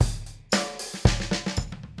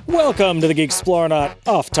Welcome to the Geek Explorenaut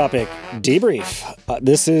Off-Topic Debrief.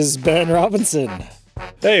 This is Ben Robinson.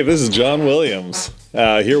 Hey, this is John Williams.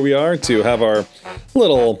 Here we are to have our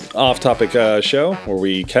little off-topic show where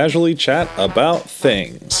we casually chat about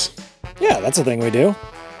things. Yeah, that's a thing we do.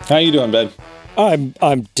 How you doing, Ben?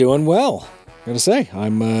 I'm doing well. I'm gonna say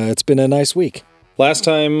it's been a nice week. Last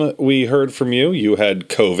time we heard from you, you had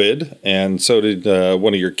COVID, and so did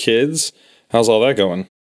one of your kids. How's all that going?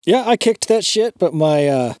 Yeah, I kicked that shit, but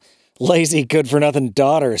my lazy, good-for-nothing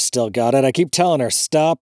daughter still got it. I keep telling her,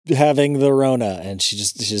 stop having the Rona, and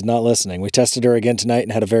she's not listening. We tested her again tonight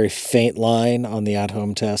and had a very faint line on the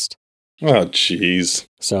at-home test. Oh, jeez.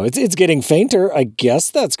 So it's getting fainter. I guess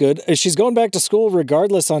that's good. She's going back to school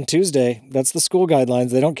regardless on Tuesday. That's the school guidelines.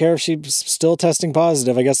 They don't care if she's still testing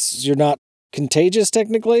positive. I guess you're not contagious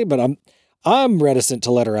technically, but I'm reticent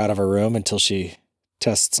to let her out of her room until she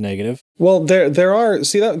tests negative. Well, there are...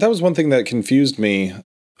 See, that was one thing that confused me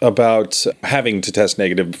about having to test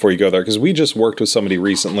negative before you go there, because we just worked with somebody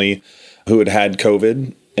recently who had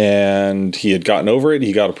COVID, and he had gotten over it.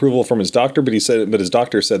 He got approval from his doctor, but his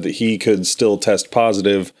doctor said that he could still test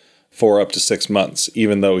positive for up to 6 months,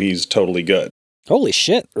 even though he's totally good. Holy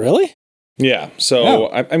shit, really? Yeah.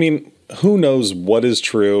 So, I mean, who knows what is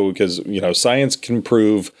true, because, science can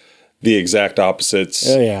prove the exact opposites,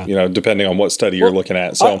 depending on what study you're looking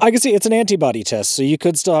at. So I can see it's an antibody test, so you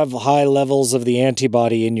could still have high levels of the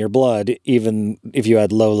antibody in your blood, even if you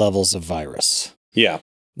had low levels of virus. Yeah.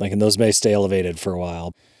 And those may stay elevated for a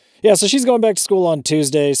while. Yeah, so she's going back to school on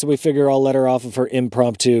Tuesday, so we figure I'll let her off of her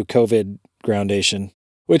impromptu COVID groundation.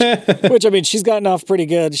 Which I mean, she's gotten off pretty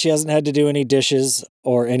good. She hasn't had to do any dishes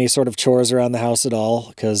or any sort of chores around the house at all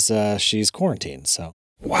because she's quarantined. So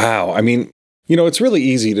wow, I mean, it's really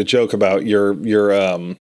easy to joke about your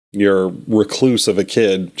recluse of a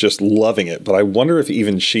kid just loving it, but I wonder if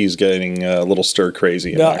even she's getting a little stir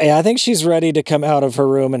crazy. No, I think she's ready to come out of her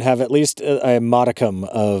room and have at least a modicum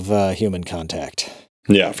of human contact.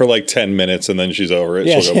 Yeah, for like 10 minutes, and then she's over it.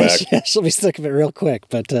 Yeah, she'll go back. Yeah, she'll be sick of it real quick,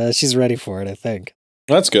 but she's ready for it, I think.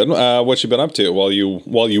 That's good. What you been up to while you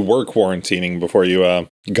were quarantining before you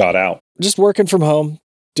got out? Just working from home,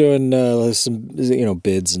 doing some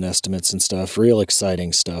bids and estimates and stuff. Real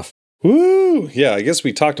exciting stuff. Woo! Yeah, I guess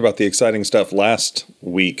we talked about the exciting stuff last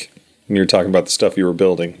week. You were talking about the stuff you were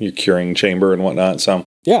building, your curing chamber and whatnot. So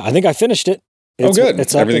yeah, I think I finished it. Good.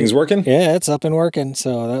 Everything's working? Yeah, it's up and working.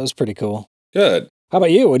 So that was pretty cool. Good. How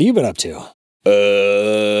about you? What have you been up to?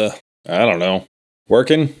 I don't know.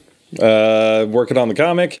 Working on the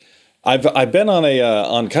comic. I've been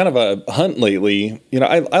on kind of a hunt lately.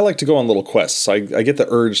 I like to go on little quests. I get the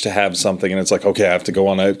urge to have something, and it's like, okay, I have to go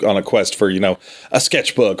on a quest for a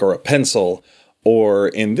sketchbook or a pencil, or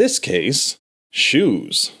in this case,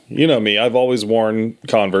 shoes. You know me, I've always worn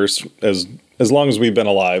Converse as long as we've been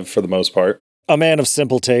alive for the most part. A man of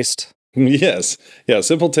simple taste. Yes, yeah,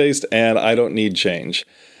 simple taste, and I don't need change.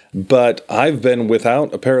 But I've been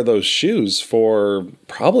without a pair of those shoes for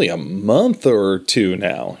probably a month or two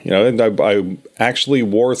now. And I actually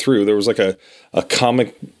wore through. There was like a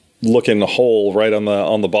comic-looking hole right on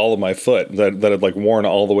the ball of my foot that had like worn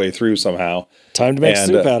all the way through somehow. Time to make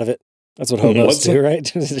soup out of it. That's what hobos do, right?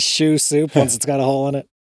 Shoe soup once it's got a hole in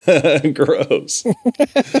it. Gross.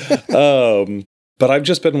 But I've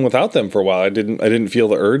just been without them for a while. I didn't feel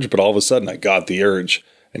the urge, but all of a sudden I got the urge.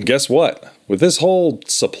 And guess what? With this whole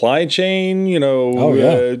supply chain,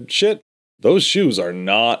 shit, those shoes are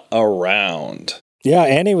not around. Yeah,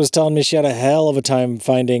 Annie was telling me she had a hell of a time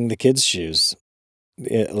finding the kids' shoes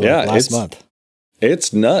last month.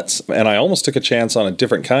 It's nuts. And I almost took a chance on a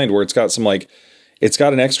different kind where it's got it's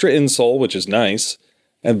got an extra insole, which is nice.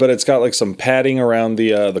 But it's got like some padding around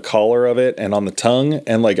the collar of it and on the tongue.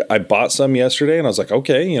 And like I bought some yesterday and I was like,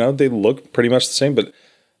 okay, they look pretty much the same, but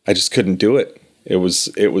I just couldn't do it. It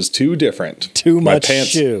was too different. Too much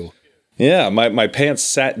shoe. Yeah, my pants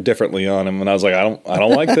sat differently on him, and I was like, I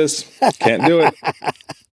don't like this. Can't do it.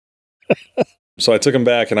 So I took them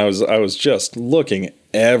back, and I was just looking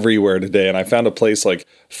everywhere today, and I found a place like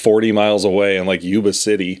 40 miles away in like Yuba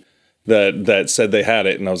City that said they had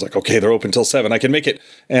it, and I was like, okay, they're open till 7. I can make it.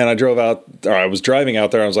 And I was driving out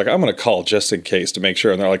there, and I was like, I'm going to call just in case to make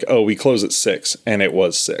sure. And they're like, oh, we close at 6, and it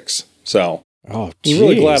was 6. So. Oh, I'm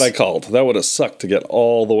really glad I called. That would have sucked to get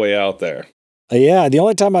all the way out there. Yeah, the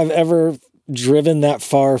only time I've ever driven that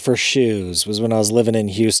far for shoes was when I was living in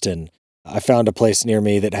Houston. I found a place near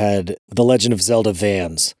me that had the Legend of Zelda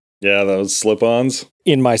Vans. Yeah, those slip-ons.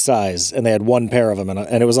 In my size, and they had one pair of them,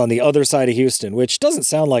 and it was on the other side of Houston, which doesn't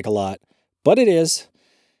sound like a lot, but it is.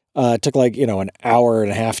 It took like, an hour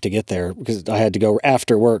and a half to get there because I had to go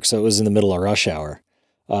after work, so it was in the middle of rush hour.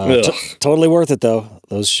 Totally worth it, though.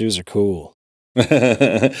 Those shoes are cool.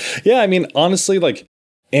 Yeah, I mean, honestly, like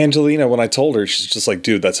Angelina, when I told her, she's just like,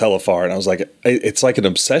 dude, that's hella far. And I was like, it's like an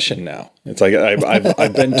obsession now. It's like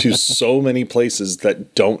I've been to so many places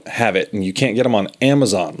that don't have it, and you can't get them on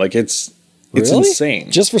Amazon. Like it's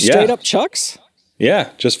insane. Just for straight up Chucks?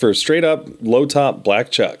 Yeah, just for straight up low top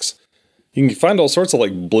black Chucks. You can find all sorts of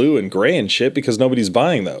like blue and gray and shit because nobody's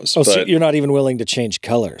buying those. Oh, so you're not even willing to change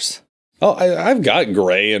colors? Oh, I've got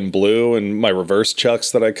gray and blue and my reverse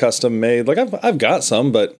Chucks that I custom made. Like I've got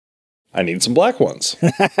some, but I need some black ones.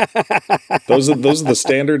 Those are the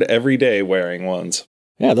standard everyday wearing ones.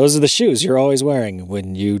 Yeah, those are the shoes you're always wearing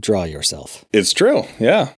when you draw yourself. It's true.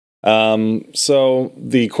 Yeah. So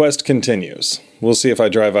the quest continues. We'll see if I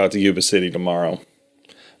drive out to Yuba City tomorrow.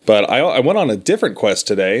 But I went on a different quest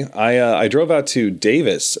today. I drove out to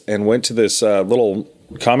Davis and went to this little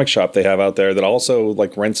comic shop they have out there that also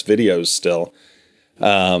like rents videos still.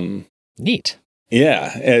 Neat.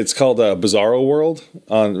 Yeah, it's called Bizarro World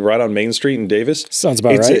right on Main Street in Davis. Sounds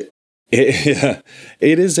about right. It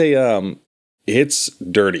is a it's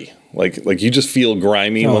dirty. Like you just feel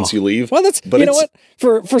grimy once you leave. Well, you know what?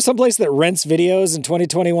 For someplace that rents videos in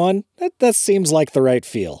 2021, that seems like the right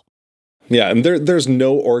feel. Yeah, and there's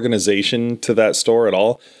no organization to that store at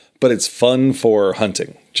all, but it's fun for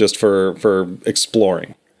hunting, just for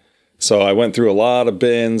exploring. So I went through a lot of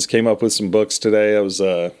bins, came up with some books today. It was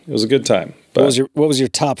a good time. But what was your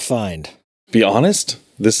top find? Be honest,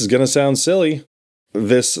 this is gonna sound silly.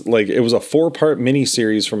 This it was a 4-part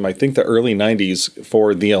miniseries from I think the early 90s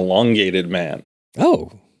for The Elongated Man.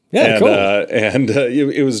 Oh, yeah, cool.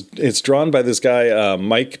 It's drawn by this guy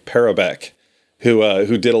Mike Parobeck,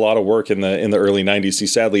 who did a lot of work in the early 90s. He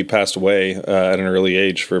sadly passed away at an early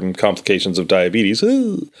age from complications of diabetes.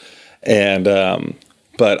 And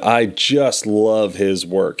but I just love his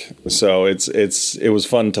work. So it was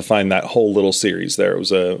fun to find that whole little series there. It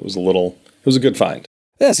was a good find.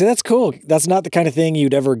 Yeah, see, that's cool. That's not the kind of thing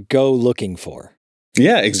you'd ever go looking for.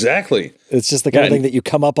 Yeah, exactly. It's just the kind of thing that you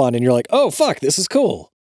come up on and you're like, oh, fuck, this is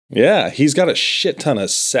cool. Yeah, he's got a shit ton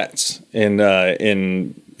of sets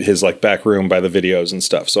in his like back room by the videos and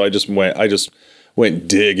stuff. So I just went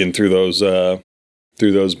digging through those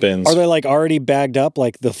bins. Are they like already bagged up,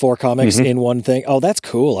 like the 4 comics in one thing? Oh, that's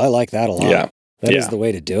cool. I like that a lot. Yeah. That is the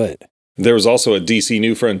way to do it. There was also a DC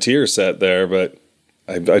New Frontier set there, but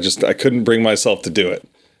I couldn't bring myself to do it.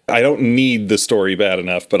 I don't need the story bad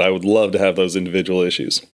enough, but I would love to have those individual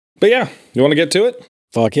issues. But yeah, you want to get to it?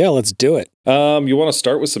 Fuck yeah, let's do it. You want to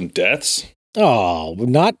start with some deaths? Oh,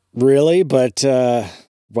 not really, but I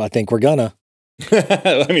think we're gonna.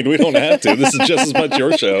 I mean, we don't have to. This is just as much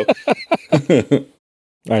your show.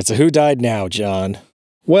 All right, so who died now, John?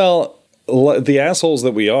 Well, the assholes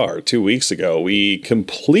that we are, 2 weeks ago, we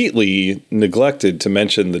completely neglected to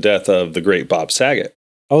mention the death of the great Bob Saget.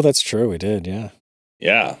 Oh, that's true. We did, yeah.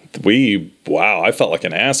 Yeah, I felt like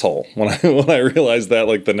an asshole when I realized that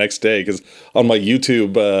like the next day, because on my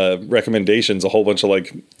YouTube recommendations, a whole bunch of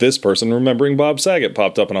like this person remembering Bob Saget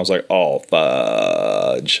popped up, and I was like, oh,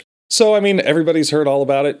 fudge. So, I mean, everybody's heard all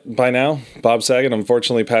about it by now. Bob Saget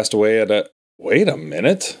unfortunately passed away at wait a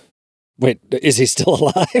minute. Wait, is he still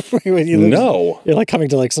alive? No. You're like coming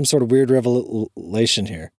to like some sort of weird revelation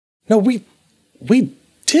here. No, we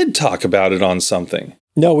did talk about it on something.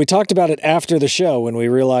 No, we talked about it after the show when we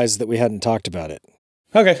realized that we hadn't talked about it.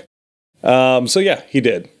 Okay. So yeah, he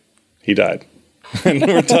did. He died. And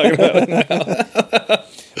we're talking about it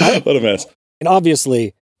now. What a mess. And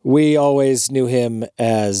obviously, we always knew him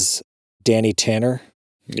as Danny Tanner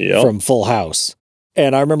from Full House.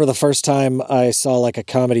 And I remember the first time I saw like a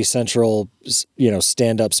Comedy Central,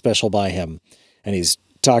 stand-up special by him. And he's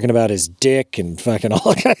talking about his dick and fucking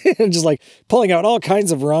all and just like pulling out all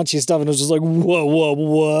kinds of raunchy stuff, and it was just like, whoa,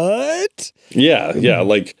 what? Yeah,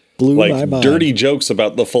 like blew my mind. Dirty jokes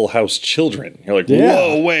about the Full House children. You're like,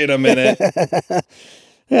 whoa, wait a minute.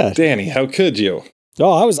 Yeah, Danny, how could you?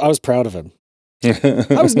 Oh, I was proud of him.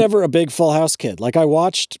 I was never a big Full House kid. Like I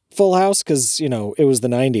watched Full House because it was the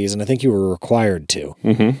 90s, and I think you were required to.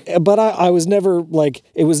 Mm-hmm. But I was never like,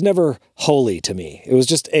 it was never holy to me. It was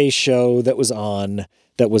just a show that was on.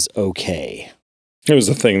 That was okay. It was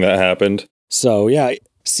a thing that happened. So yeah,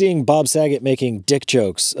 seeing Bob Saget making dick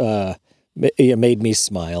jokes made me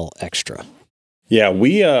smile extra. Yeah,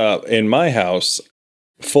 we in my house,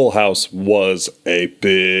 Full House was a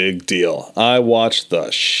big deal. I watched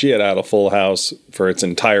the shit out of Full House for its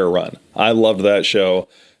entire run. I loved that show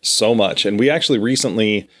so much, and we actually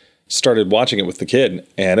recently started watching it with the kid,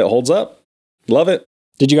 and it holds up. Love it.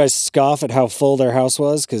 Did you guys scoff at how full their house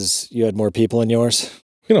was because you had more people in yours?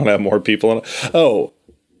 We don't have more people in it. Oh,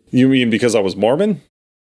 you mean because I was Mormon?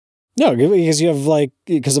 No, because you have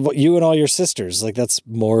because of what you and all your sisters, that's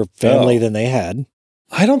more family than they had.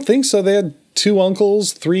 I don't think so. They had 2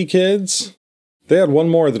 uncles, 3 kids. They had one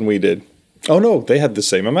more than we did. Oh no, they had the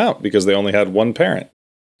same amount because they only had 1 parent.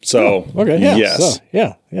 So, okay, yeah. Yes. So,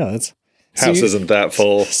 yeah. That's house isn't that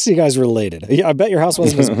full. So you guys related. Yeah, I bet your house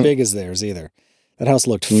wasn't as big as theirs either. That house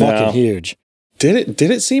looked fucking huge. Did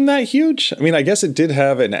it seem that huge? I mean, I guess it did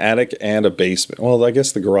have an attic and a basement. Well, I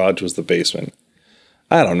guess the garage was the basement.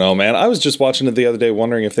 I don't know, man. I was just watching it the other day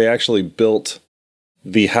wondering if they actually built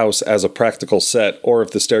the house as a practical set or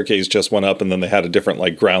if the staircase just went up and then they had a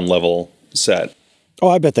different ground level set. Oh,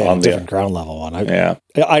 I bet they had a different ground level one.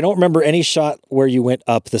 I don't remember any shot where you went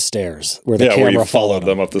up the stairs where the camera where you followed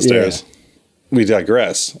them up the stairs. Yeah. We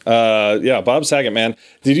digress. Bob Saget, man.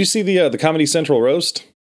 Did you see the Comedy Central roast?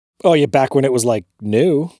 Oh, yeah, back when it was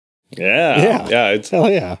new. Yeah. Hell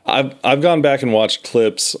yeah. I've gone back and watched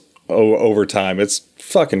clips over time. It's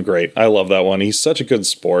fucking great. I love that one. He's such a good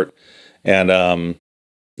sport, and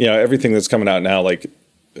everything that's coming out now,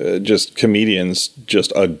 just comedians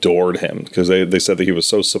just adored him because they said that he was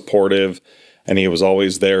so supportive and he was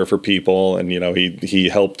always there for people, and he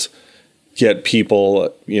helped get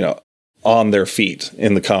people on their feet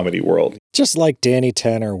in the comedy world, just like Danny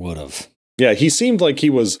Tanner would have. Yeah, he seemed like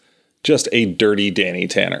he was just a dirty Danny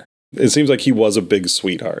Tanner. It seems like he was a big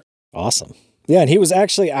sweetheart. Awesome. Yeah, and he was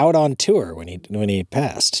actually out on tour when he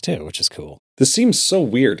passed too, which is cool. This seems so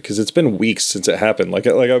weird because it's been weeks since it happened.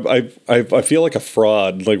 I feel like a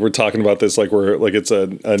fraud. We're talking about this it's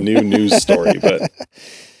a new news story. But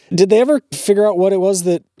did they ever figure out what it was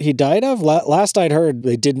that he died of? Last I'd heard,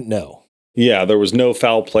 they didn't know. Yeah, there was no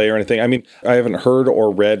foul play or anything. I mean, I haven't heard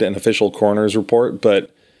or read an official coroner's report, but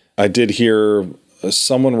I did hear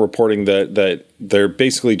someone reporting that they're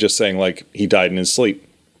basically just saying he died in his sleep.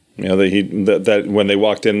 That when they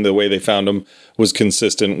walked in, the way they found him was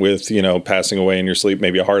consistent with, passing away in your sleep,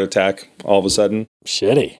 maybe a heart attack all of a sudden.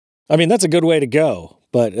 Shitty. I mean, that's a good way to go,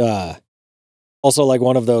 but also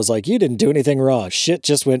one of those, you didn't do anything wrong. Shit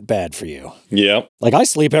just went bad for you. Yeah. I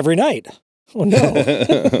sleep every night. Oh,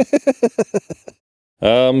 no.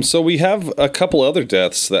 So we have a couple other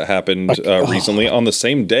deaths that happened recently on the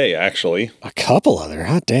same day, actually. A couple other?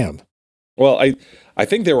 Hot damn. Well, I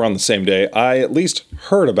think they were on the same day. I at least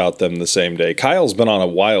heard about them the same day. Kyle's been on a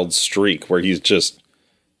wild streak where he's just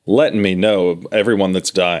letting me know everyone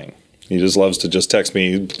that's dying. He just loves to just text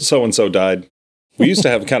me, so-and-so died. We used to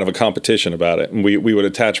have kind of a competition about it, and we would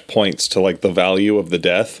attach points to the value of the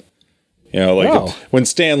death. When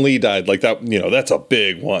Stan Lee died, that, that's a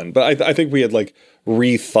big one. But I think we had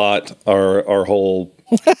rethought our whole,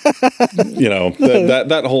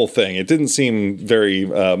 that whole thing. It didn't seem very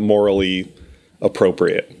morally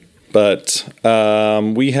appropriate. But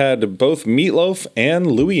we had both Meatloaf and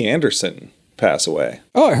Louis Anderson pass away.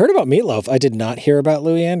 Oh, I heard about Meatloaf. I did not hear about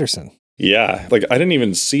Louis Anderson. Yeah, I didn't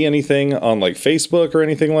even see anything on Facebook or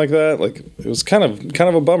anything like that. It was kind of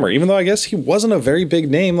a bummer, even though I guess he wasn't a very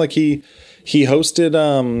big name. He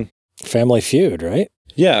hosted Family Feud, right?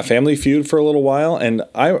 Yeah, Family Feud for a little while, and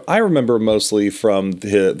I remember mostly from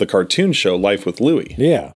the cartoon show Life with Louie.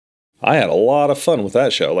 Yeah, I had a lot of fun with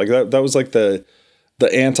that show. That was the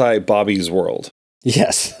anti Bobby's World.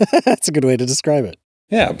 Yes, that's a good way to describe it.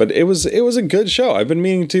 Yeah, but it was a good show. I've been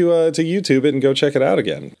meaning to YouTube it and go check it out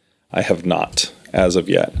again. I have not as of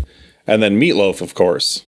yet. And then Meatloaf, of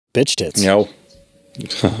course. Bitch tits.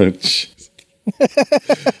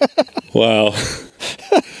 Wow.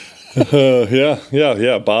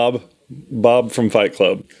 Yeah. Bob from Fight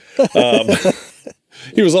Club.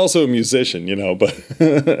 He was also a musician,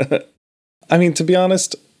 but I mean, to be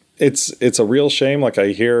honest, it's a real shame. I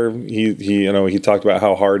hear he talked about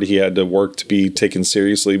how hard he had to work to be taken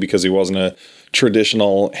seriously because he wasn't a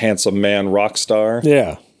traditional handsome man rock star.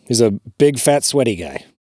 Yeah. He's a big, fat, sweaty guy.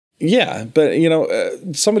 Yeah, but,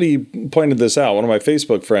 somebody pointed this out, one of my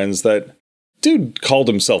Facebook friends, that dude called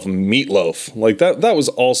himself Meatloaf. That was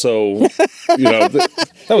also,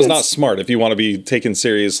 that was not smart if you want to be taken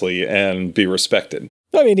seriously and be respected.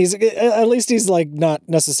 I mean, at least he's not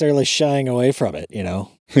necessarily shying away from it, Yeah.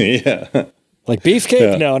 Beefcake?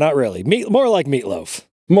 Yeah. No, not really. More like meatloaf.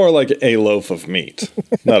 More like a loaf of meat,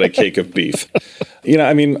 not a cake of beef.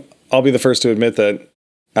 I mean, I'll be the first to admit that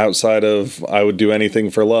outside of I Would Do Anything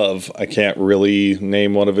for Love, I can't really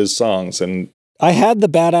name one of his songs. And I had the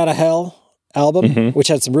Bat Out of Hell album, which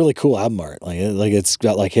had some really cool album art. It's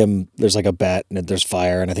got him, there's a bat and there's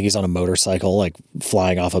fire, and I think he's on a motorcycle,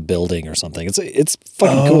 flying off a building or something. It's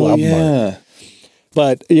fucking cool album art.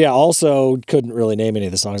 But yeah, also couldn't really name any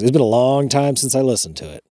of the songs. It's been a long time since I listened to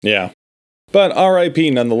it. Yeah. But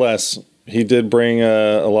R.I.P. nonetheless. He did bring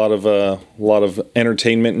a lot of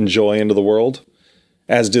entertainment and joy into the world,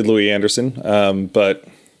 as did Louis Anderson. But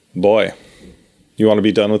boy, you want to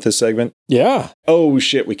be done with this segment? Yeah. Oh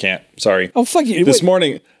shit, we can't. Sorry. Oh fuck you. This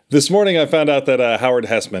morning I found out that Howard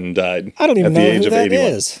Hessman died. I don't even at the know age who of that 81.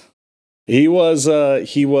 is. He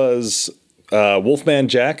was Wolfman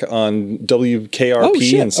Jack on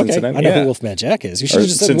WKRP in Cincinnati. Okay. I know who Wolfman Jack is. You should have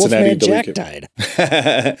just said Cincinnati Wolfman Jack WK. died.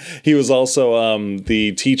 He was also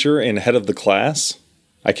the teacher and head of the class.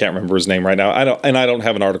 I can't remember his name right now. I don't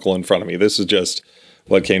have an article in front of me. This is just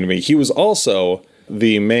what came to me. He was also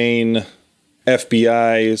the main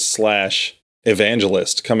FBI /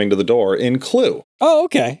 evangelist coming to the door in Clue. Oh,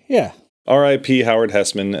 okay. Yeah. R.I.P. Howard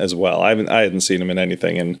Hessman as well. I hadn't seen him in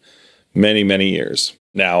anything in many, many years.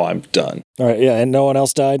 Now I'm done. All right. Yeah. And no one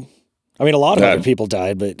else died? I mean, a lot of other people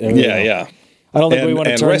died, but... Yeah. I don't think we want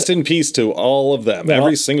to turn... And rest in peace to all of them.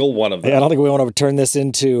 Every single one of them. Yeah, I don't think we want to turn this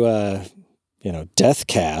into,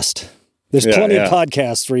 Deathcast. There's plenty of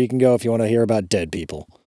podcasts where you can go if you want to hear about dead people.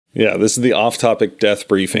 Yeah, this is the off-topic death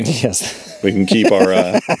briefing. Yes. We can keep our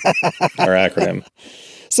acronym.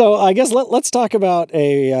 So I guess let's talk about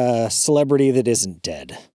a celebrity that isn't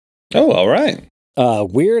dead. Oh, all right.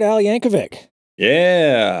 Weird Al Yankovic.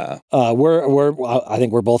 Yeah. I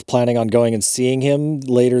think we're both planning on going and seeing him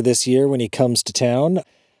later this year when he comes to town.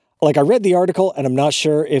 Like, I read the article and I'm not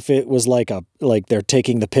sure if it was like they're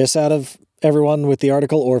taking the piss out of everyone with the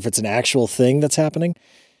article or if it's an actual thing that's happening.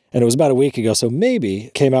 And it was about a week ago, so maybe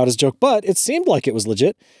it came out as a joke, but it seemed like it was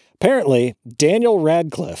legit. Apparently, Daniel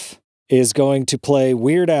Radcliffe is going to play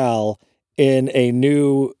Weird Al in a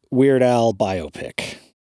new Weird Al biopic.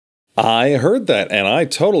 I heard that, and I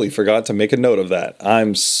totally forgot to make a note of that.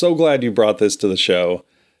 I'm so glad you brought this to the show.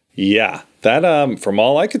 Yeah, that from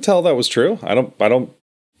all I could tell, that was true. I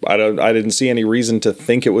didn't see any reason to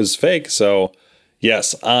think it was fake. So,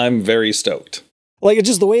 yes, I'm very stoked. Like, it's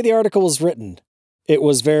just the way the article was written. It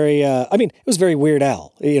was very, it was very Weird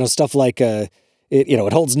Al. Stuff like,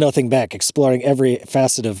 it holds nothing back, exploring every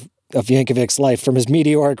facet of Yankovic's life, from his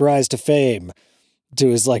meteoric rise to fame to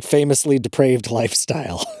his famously depraved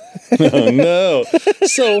lifestyle. Oh no.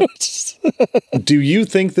 So do you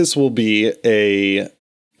think this will be a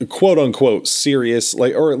quote unquote serious,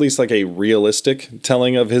 or at least a realistic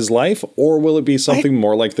telling of his life, or will it be something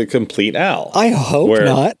more like The Complete Al? I hope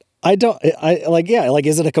not.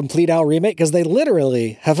 Is it a Complete Al remake? Because they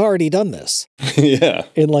literally have already done this. Yeah.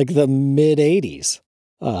 In the mid 80s.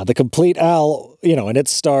 The Complete Al, and it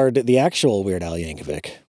starred the actual Weird Al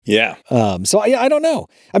Yankovic. Yeah. I don't know.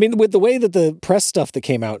 I mean, with the way that the press stuff that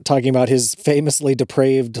came out talking about his famously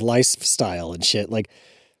depraved lifestyle and shit,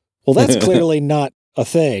 that's clearly not a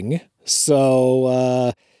thing.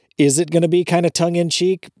 So, is it going to be kind of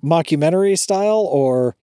tongue-in-cheek mockumentary style,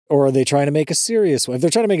 or are they trying to make a serious one? If they're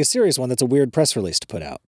trying to make a serious one, that's a weird press release to put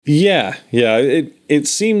out. Yeah. It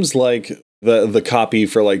seems like the copy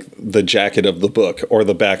for the jacket of the book or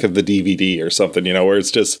the back of the DVD or something, where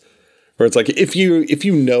it's like, if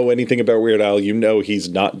you know anything about Weird Al, he's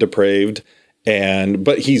not depraved,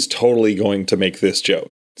 but he's totally going to make this joke.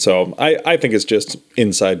 So I think it's just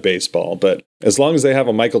inside baseball. But as long as they have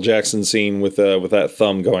a Michael Jackson scene with that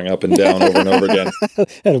thumb going up and down over and over again,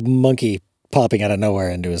 and a monkey popping out of nowhere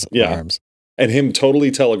into his arms, and him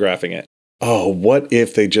totally telegraphing it. Oh, what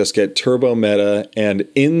if they just get turbo meta, and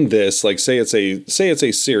in this, say it's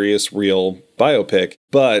a serious, real biopic,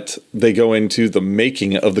 but they go into the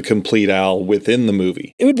making of The Complete Al within the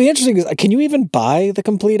movie? It would be interesting. Can you even buy The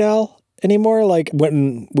Complete Al anymore?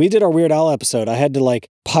 When we did our Weird Al episode, I had to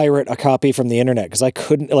pirate a copy from the internet because I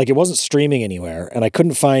couldn't, it wasn't streaming anywhere, and I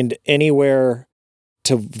couldn't find anywhere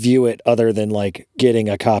to view it other than getting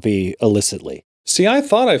a copy illicitly. See, I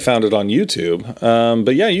thought I found it on YouTube,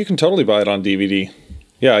 but yeah, you can totally buy it on DVD.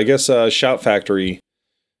 Yeah, I guess Shout Factory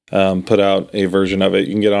put out a version of it.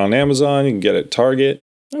 You can get it on Amazon, you can get it at Target.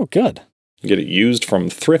 Oh, good. You can get it used from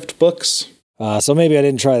thrift books. So maybe I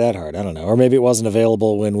didn't try that hard. I don't know. Or maybe it wasn't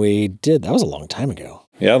available when we did. That was a long time ago.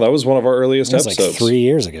 Yeah, that was one of our earliest episodes. 3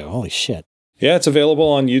 years ago. Holy shit. Yeah, it's available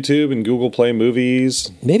on YouTube and Google Play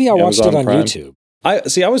Movies. Maybe I watched it on Prime. YouTube. I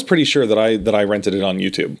was pretty sure that I rented it on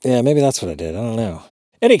YouTube. Yeah, maybe that's what I did. I don't know.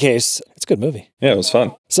 Any case, it's a good movie. Yeah, it was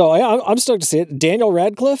fun. So I'm stoked to see it. Daniel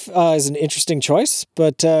Radcliffe is an interesting choice,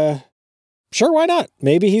 but sure, why not?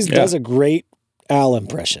 Maybe he does a great Al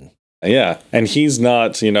impression. Yeah, and he's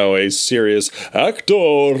not, a serious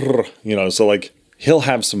actor, so he'll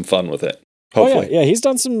have some fun with it. Hopefully. Oh, yeah, he's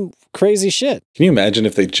done some crazy shit. Can you imagine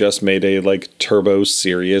if they just made a turbo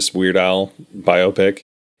serious Weird Al biopic?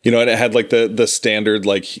 You know, and it had like the standard,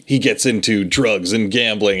 like he gets into drugs and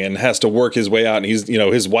gambling and has to work his way out. And he's, you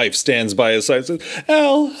know, his wife stands by his side and says,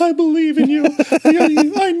 Al, I believe in you.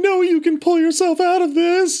 I know you can pull yourself out of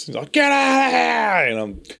this. He's like, get out of here. You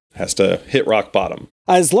know, has to hit rock bottom.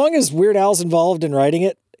 As long as Weird Al's involved in writing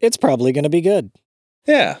it, it's probably going to be good.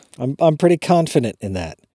 Yeah. I'm pretty confident in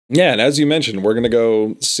that. Yeah. And as you mentioned, we're going to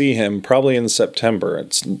go see him probably in September.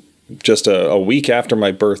 It's just a week after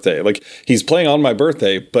my birthday. Like, he's playing on my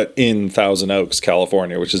birthday, but in Thousand Oaks,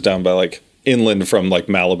 California, which is down by like inland from like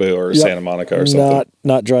Malibu or Santa Monica or something.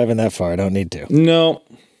 Not driving that far. I don't need to. No,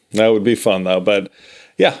 that would be fun though. But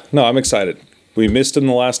yeah, no, I'm excited. We missed him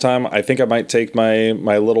the last time. I think I might take my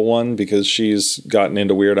little one because she's gotten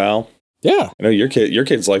into Weird Al. Yeah. I know your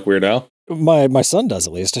kids like Weird Al. My son does,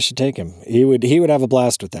 at least. I should take him. He would have a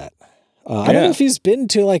blast with that. I don't know if he's been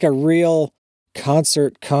to like a real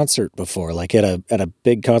concert before, like at a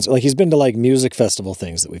big concert. Like, he's been to like music festival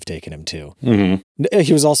things that we've taken him to. Mm-hmm.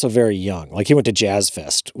 He was also very young. Like, he went to Jazz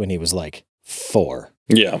Fest when he was like 4.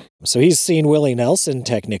 Yeah. So he's seen Willie Nelson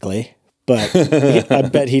technically, but I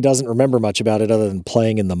bet he doesn't remember much about it other than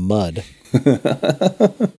playing in the mud.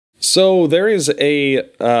 So there is a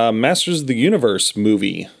Masters of the Universe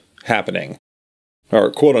movie happening,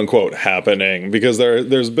 or quote unquote happening, because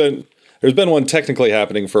there's been one technically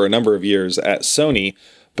happening for a number of years at Sony,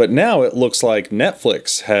 but now it looks like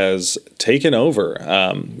Netflix has taken over.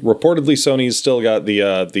 Reportedly, Sony's still got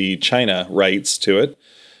the China rights to it,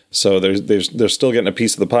 so they're still getting a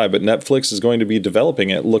piece of the pie. But Netflix is going to be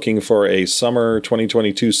developing it, looking for a summer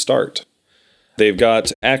 2022 start. They've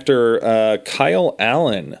got actor Kyle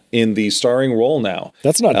Allen in the starring role now.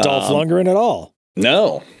 That's not Dolph Lundgren at all.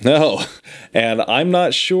 No. And I'm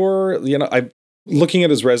not sure, you know, looking at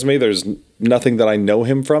his resume, there's nothing that I know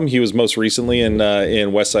him from. He was most recently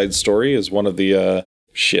in West Side Story as one of the, I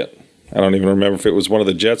don't even remember if it was one of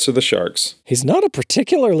the Jets or the Sharks. He's not a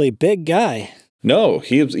particularly big guy. No,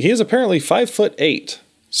 he is apparently 5'8".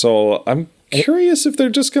 So I'm curious if they're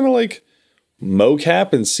just going to like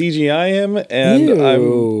mocap and CGI him. And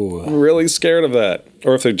Ew. I'm really scared of that.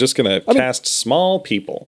 Or if they're just going to cast small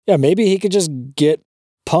people. Yeah, maybe he could just get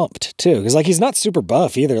pumped too, because like he's not super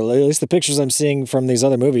buff either. At least the pictures I'm seeing from these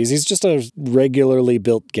other movies, he's just a regularly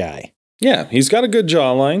built guy. Yeah, he's got a good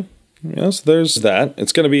jawline. Yes, there's that.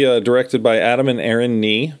 It's going to be directed by Adam and Aaron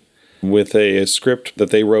Nee, with a script that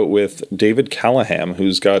they wrote with David Callahan,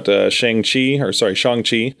 who's got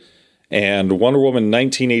Shang-Chi and Wonder Woman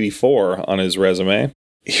 1984 on his resume.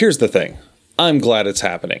 Here's the thing. I'm glad it's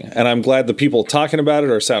happening, and I'm glad the people talking about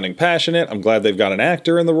it are sounding passionate. I'm glad they've got an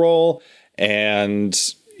actor in the role, and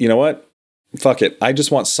you know what? Fuck it. I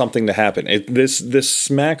just want something to happen. This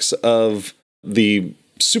smacks of the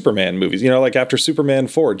Superman movies. You know, like after Superman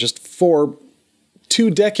 4, just for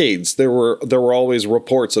 2 decades, there were always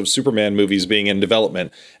reports of Superman movies being in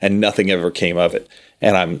development, and nothing ever came of it.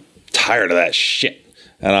 And I'm tired of that shit.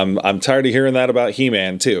 And I'm tired of hearing that about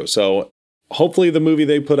He-Man too. So hopefully the movie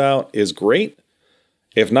they put out is great.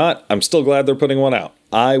 If not, I'm still glad they're putting one out.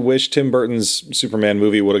 I wish Tim Burton's Superman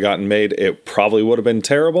movie would have gotten made. It probably would have been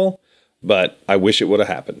terrible, but I wish it would have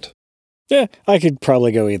happened. Yeah, I could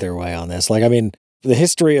probably go either way on this. Like, I mean, the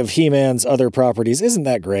history of He-Man's other properties isn't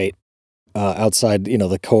that great outside, you know,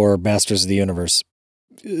 the core Masters of the Universe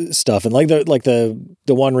stuff. And the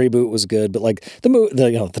one reboot was good, but like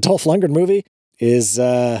the Dolph Lundgren movie is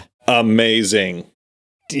amazing.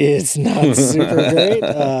 It's not super great.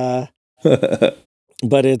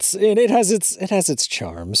 But it has its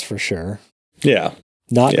charms for sure. Yeah.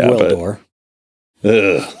 Not Gwildor.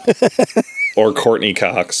 Or Courtney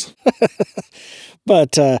Cox.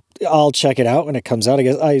 But I'll check it out when it comes out. I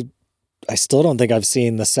guess I still don't think I've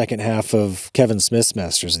seen the second half of Kevin Smith's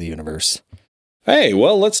Masters of the Universe. Hey,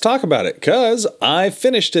 well, let's talk about it, because I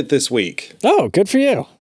finished it this week. Oh, good for you.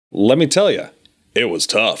 Let me tell you, it was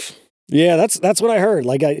tough. Yeah, that's what I heard.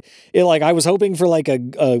 Like I was hoping for like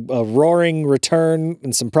a roaring return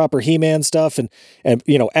and some proper He-Man stuff, and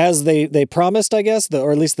you know, as they promised, I guess,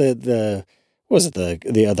 or at least the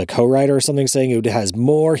co-writer or something saying it has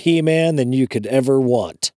more He-Man than you could ever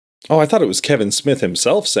want. Oh, I thought it was Kevin Smith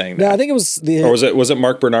himself saying that. No, I think it was or was it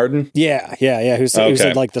Mark Bernardin? Yeah. Who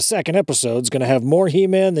said like the second episode's going to have more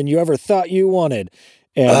He-Man than you ever thought you wanted.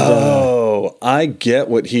 And, I get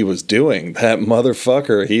what he was doing. That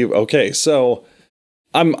motherfucker. So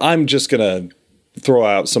I'm just gonna throw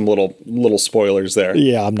out some little spoilers there.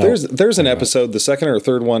 Yeah, I'm not. There's an episode, the second or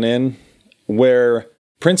third one in, where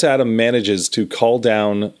Prince Adam manages to call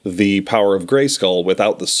down the power of Grayskull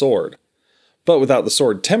without the sword. But without the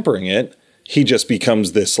sword tempering it, he just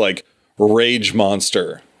becomes this like rage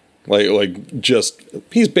monster.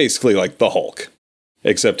 He's basically like the Hulk.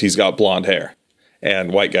 except he's got blonde hair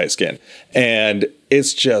and white guy skin. And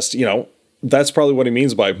it's just, that's probably what he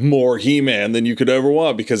means by more He-Man than you could ever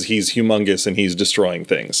want, because he's humongous and he's destroying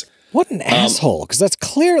things. What an asshole, because that's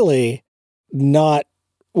clearly not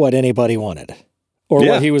what anybody wanted, or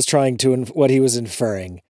what he was what he was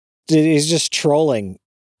inferring. He's just trolling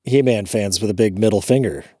He-Man fans with a big middle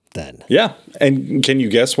finger then. Yeah. And can you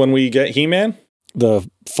guess when we get He-Man? The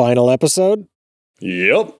final episode?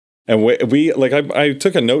 Yep. And we I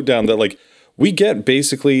took a note down that we get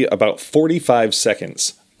basically about 45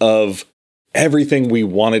 seconds of everything we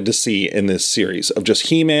wanted to see in this series, of just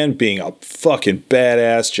He-Man being a fucking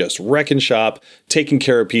badass, just wrecking shop, taking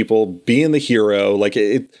care of people, being the hero.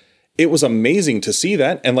 It was amazing to see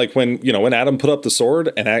that. And when Adam put up the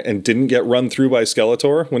sword and didn't get run through by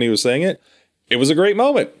Skeletor when he was saying it, it was a great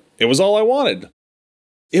moment. It was all I wanted.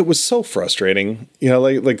 It was so frustrating.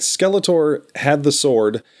 Skeletor had the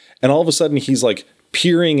sword, and all of a sudden he's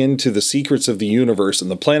peering into the secrets of the universe, and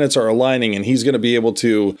the planets are aligning, and he's going to be able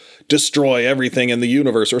to destroy everything in the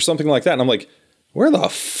universe or something like that. And I'm like, where the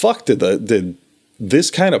fuck did this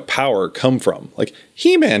kind of power come from?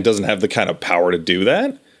 He-Man doesn't have the kind of power to do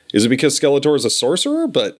that. Is it because Skeletor is a sorcerer?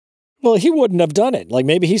 Well, he wouldn't have done it.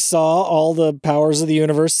 Maybe he saw all the powers of the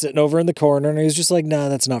universe sitting over in the corner, and he was just like, nah,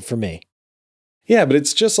 that's not for me. Yeah, but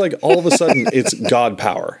it's just all of a sudden it's God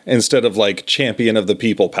power instead of champion of the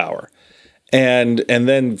people power. And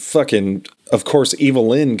then fucking, of course,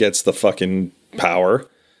 Evil-Lyn gets the fucking power.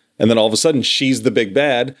 And then all of a sudden she's the big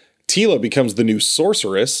bad. Teela becomes the new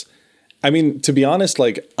sorceress. I mean, to be honest,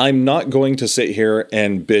 I'm not going to sit here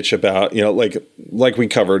and bitch about, like we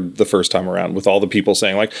covered the first time around with all the people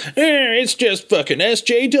saying it's just fucking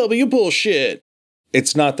SJW bullshit.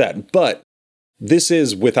 It's not that. But this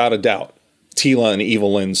is, without a doubt, Teela and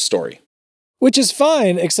Evil-Lyn's story. Which is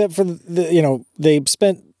fine, except for they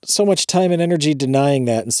spent so much time and energy denying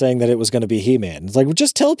that and saying that it was going to be He-Man. It's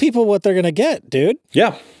just tell people what they're going to get, dude.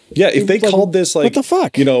 Yeah. Yeah. If they called this what the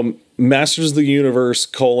fuck? Masters of the Universe :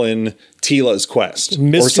 Teela's Quest.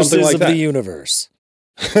 Mistresses or something like of that. The Universe.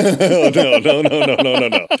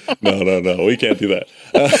 No. We can't do that.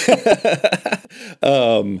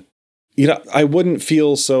 I wouldn't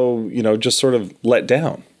feel so, just sort of let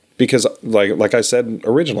down. Because like I said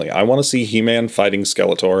originally, I want to see He-Man fighting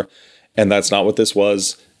Skeletor, and that's not what this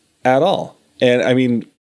was at all. And I mean,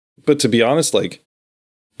 but to be honest,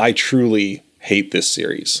 I truly hate this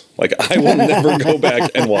series. I will never go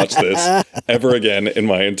back and watch this ever again in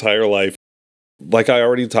my entire life. I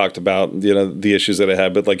already talked about, the issues that I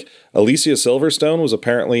had, but Alicia Silverstone was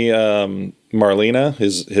apparently Marlena,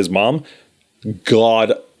 his mom.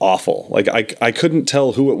 God awful. I couldn't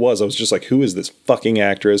tell who it was. I was just who is this fucking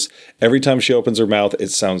actress? Every time she opens her mouth, it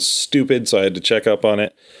sounds stupid, so I had to check up on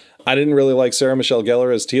it. I didn't really like Sarah Michelle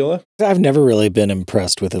Gellar as Teela. I've never really been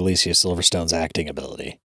impressed with Alicia Silverstone's acting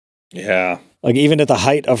ability. Yeah. Even at the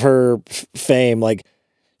height of her fame,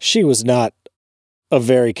 she was not a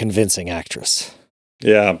very convincing actress.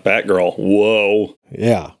 Yeah, Batgirl. Whoa.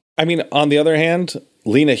 Yeah. I mean, on the other hand,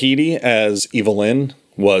 Lena Headey as Evil-Lyn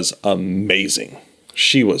was amazing.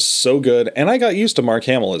 She was so good. And I got used to Mark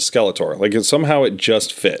Hamill as Skeletor. Somehow it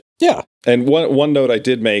just fit. Yeah. And one note I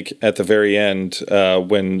did make at the very end,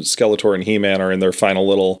 when Skeletor and He-Man are in their final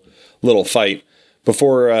little fight,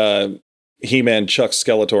 before He-Man chucks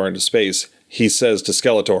Skeletor into space, he says to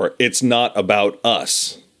Skeletor, "It's not about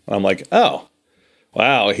us." And I'm like, oh,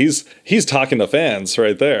 wow, he's talking to fans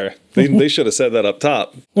right there. They should have said that up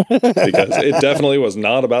top, because it definitely was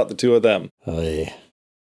not about the two of them.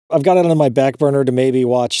 I've got it on my back burner to maybe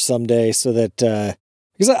watch someday, so that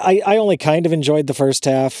because I only kind of enjoyed the first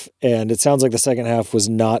half, and it sounds like the second half was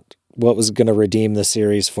not what was going to redeem the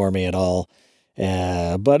series for me at all.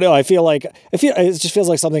 But no, it just feels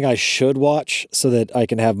like something I should watch so that I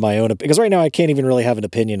can have my own, because right now I can't even really have an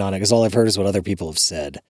opinion on it because all I've heard is what other people have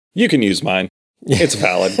said. You can use mine. It's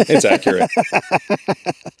valid. It's accurate.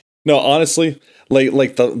 No, honestly,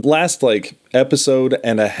 the last episode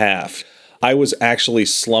and a half, I was actually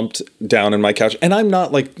slumped down in my couch, and I'm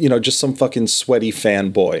not just some fucking sweaty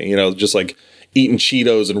fanboy, just eating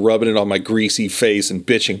Cheetos and rubbing it on my greasy face and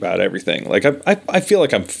bitching about everything. I feel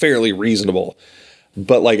like I'm fairly reasonable,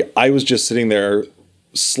 but I was just sitting there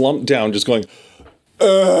slumped down, just going,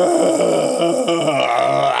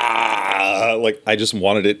 I just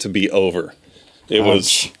wanted it to be over.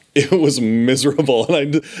 It was miserable.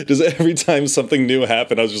 And just every time something new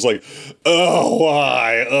happened, I was just oh,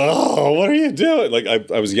 why? Oh, what are you doing?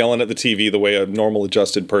 I was yelling at the TV the way a normal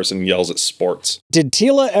adjusted person yells at sports. Did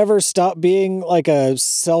Teela ever stop being a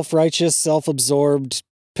self-righteous, self-absorbed,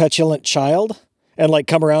 petulant child and like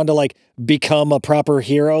come around to like become a proper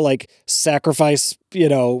hero, like sacrifice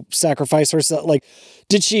herself. Like,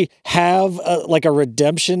 did she have like a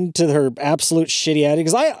redemption to her absolute shitty attitude?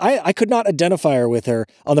 Because I could not identify her with her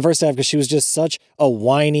on the first half because she was just such a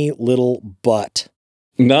whiny little butt.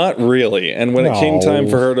 Not really. And when it came time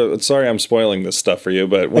for her to, sorry, I'm spoiling this stuff for you,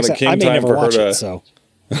 but when it came time for her to,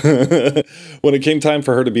 when it came time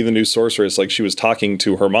for her to be the new sorceress, like she was talking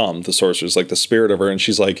to her mom, the sorceress, like the spirit of her, and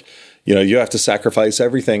she's like, you have to sacrifice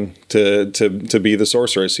everything to be the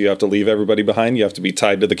sorceress. You have to leave everybody behind. You have to be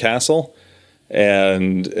tied to the castle.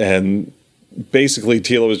 And basically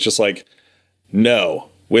Teela was just like, no.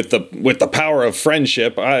 With the power of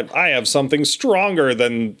friendship, I have something stronger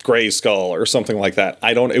than Grayskull or something like that.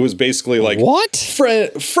 It was basically like, what?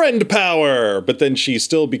 Friend power. But then she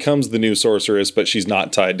still becomes the new sorceress, but she's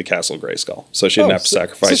not tied to Castle Grayskull. So she didn't have to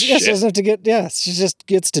sacrifice shit. She doesn't have to she just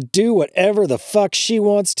gets to do whatever the fuck she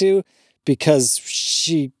wants to because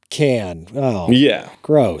she can. Oh, yeah.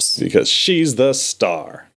 Gross. Because she's the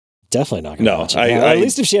star. Definitely not going to watch it. At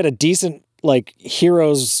least if she had a decent, like,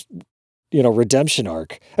 hero's redemption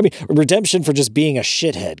arc. I mean, redemption for just being a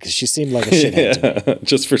shithead, because she seemed like a shithead to me.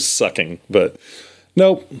 Just for sucking. But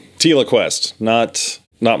nope, Teela Quest, not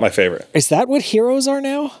my favorite. Is that what heroes are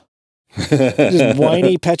now? Just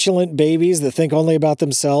whiny, petulant babies that think only about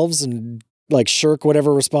themselves and like shirk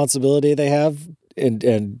whatever responsibility they have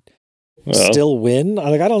and still win?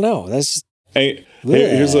 I don't know. That's just...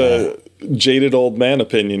 Here's a jaded old man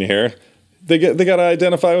opinion here. They got to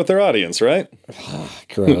identify with their audience, right?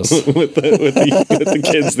 Gross. with the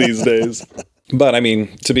kids these days. But I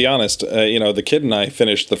mean, to be honest, the kid and I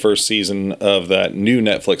finished the first season of that new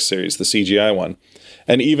Netflix series, the CGI one.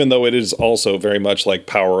 And even though it is also very much like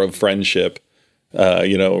Power of Friendship,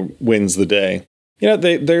 wins the day.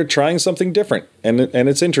 They're trying something different, and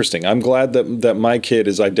it's interesting. I'm glad that my kid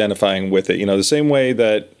is identifying with it. The same way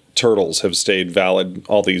that Turtles have stayed valid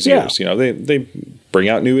all these years. They bring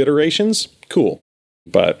out new iterations. Cool.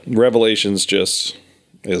 But Revelations just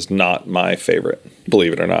is not my favorite,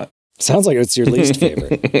 believe it or not. Sounds like it's your least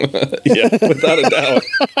favorite. Yeah, without a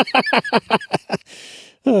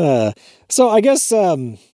doubt. So I guess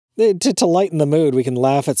to lighten the mood, we can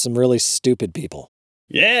laugh at some really stupid people.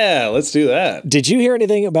 Yeah, let's do that. Did you hear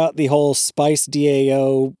anything about the whole Spice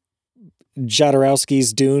DAO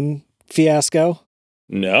Jodorowsky's Dune fiasco?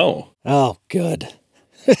 No. Oh, good.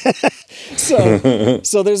 So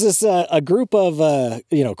there's this a group of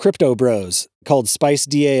crypto bros called Spice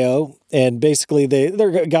DAO, and basically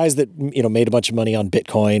they're guys that made a bunch of money on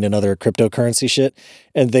Bitcoin and other cryptocurrency shit,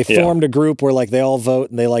 and they formed a group where like they all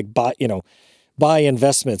vote and they like buy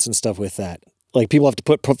investments and stuff with that. Like people have to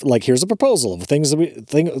put like, here's a proposal of things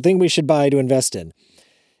thing we should buy to invest in,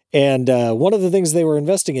 and one of the things they were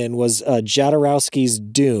investing in was Jodorowsky's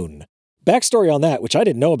Dune. Backstory on that, which I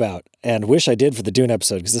didn't know about and wish I did for the Dune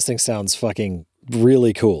episode, because this thing sounds fucking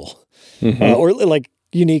really cool. Mm-hmm. Or like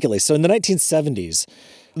uniquely. So in the 1970s,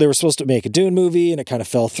 they were supposed to make a Dune movie and it kind of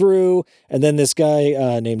fell through. And then this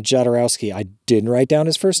guy named Jodorowsky, I didn't write down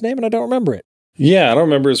his first name and I don't remember it. Yeah, I don't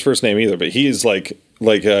remember his first name either, but he's like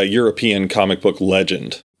a European comic book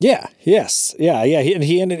legend. Yeah, yes. Yeah.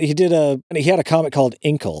 He had a comic called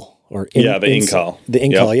Inkle. The Incal. The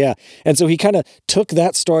Incal, yeah. And so he kind of took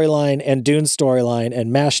that storyline and Dune's storyline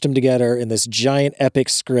and mashed them together in this giant epic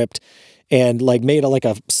script and like made a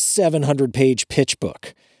 700-page pitch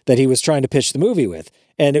book that he was trying to pitch the movie with.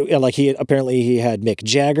 And he had Mick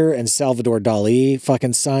Jagger and Salvador Dali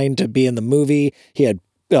fucking signed to be in the movie. He had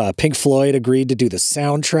Pink Floyd agreed to do the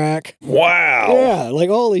soundtrack. Wow. Yeah, like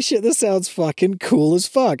holy shit, this sounds fucking cool as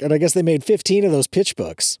fuck. And I guess they made 15 of those pitch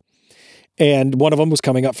books. And one of them was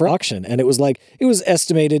coming up for auction. And it was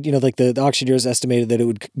estimated, the auctioneers estimated that it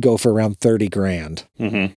would go for around $30,000.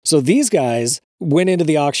 Mm-hmm. So these guys went into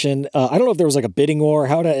the auction. I don't know if there was like a bidding war,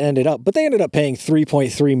 how it ended up, but they ended up paying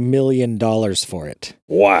 $3.3 million for it.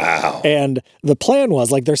 Wow. And the plan was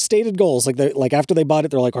their stated goals, after they bought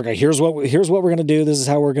it, they're like, okay, here's what we're going to do. This is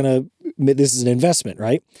how this is an investment,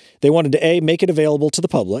 right? They wanted to A, make it available to the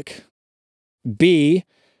public. B,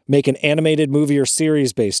 make an animated movie or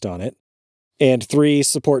series based on it. And 3,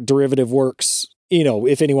 support derivative works,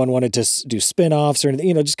 if anyone wanted to do spin-offs or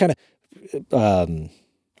anything, just kind of,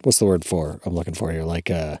 what's the word I'm looking for here?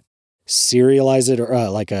 Serialize it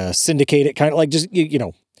or syndicate it, kind of just,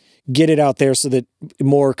 get it out there so that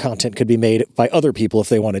more content could be made by other people if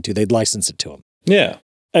they wanted to. They'd license it to them. Yeah.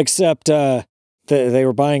 Except they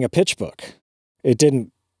were buying a pitch book. It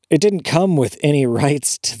didn't come with any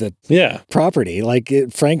rights to the property.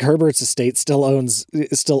 Frank Herbert's estate still owns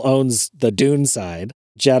the Dune side.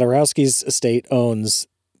 Jodorowsky's estate owns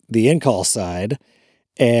the Incal side.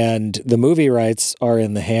 and the movie rights are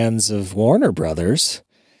in the hands of Warner Brothers.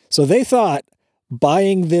 So they thought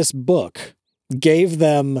buying this book gave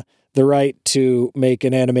them the right to make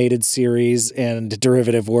an animated series and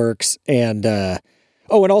derivative works. And, and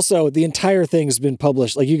also the entire thing's been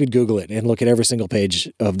published. Like, you could Google it and look at every single page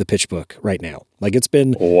of the pitch book right now. Like, it's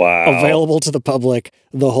been available to the public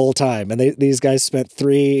the whole time. And these guys spent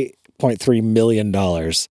 $3.3 million.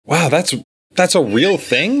 Wow, that's a real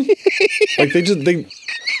thing? Like, they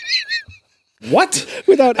what?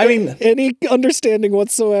 Without any understanding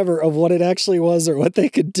whatsoever of what it actually was or what they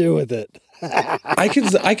could do with it. I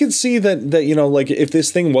could see that, you know, like, if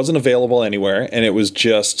this thing wasn't available anywhere and it was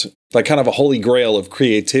just like kind of a holy grail of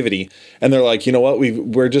creativity, and they're like, you know what,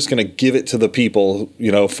 we're just going to give it to the people,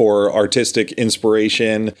 you know, for artistic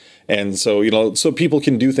inspiration. And so, you know, so people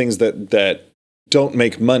can do things that don't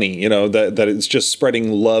make money, you know, that it's just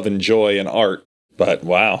spreading love and joy and art. But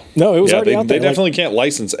wow. No, it was already out there. They definitely can't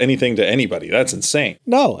license anything to anybody. That's insane.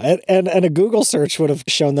 No, and a Google search would have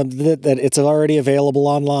shown them that it's already available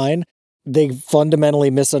online. They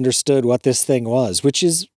fundamentally misunderstood what this thing was, which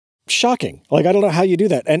is shocking. Like, I don't know how you do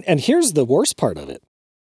that. And here's the worst part of it.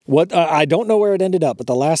 What I don't know where it ended up, but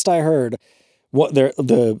the last I heard, what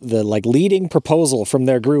the like leading proposal from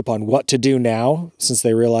their group on what to do now, since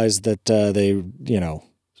they realized that they, you know,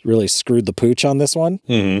 really screwed the pooch on this one,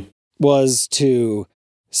 was to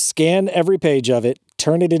scan every page of it,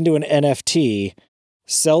 turn it into an NFT,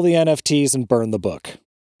 sell the NFTs, and burn the book.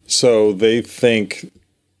 So they think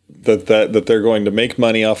that they're going to make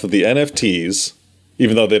money off of the NFTs,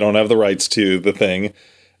 even though they don't have the rights to the thing,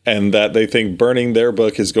 and that they think burning their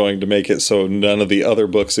book is going to make it so none of the other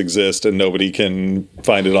books exist and nobody can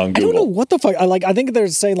find it on Google. I don't know what the fuck. I think they're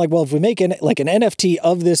saying, like, well, if we make an NFT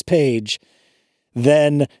of this page,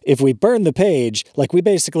 then if we burn the page, like, we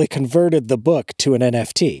basically converted the book to an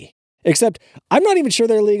NFT. Except I'm not even sure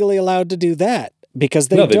they're legally allowed to do that, because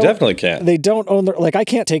they definitely can't. They don't own their, like, I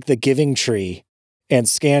can't take the Giving Tree and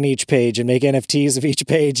scan each page and make NFTs of each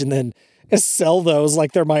page and then sell those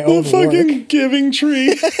like they're my own fucking work. Giving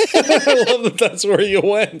Tree. I love that that's where you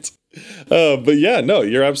went. But yeah, no,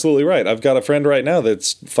 you're absolutely right. I've got a friend right now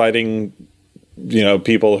that's fighting, you know,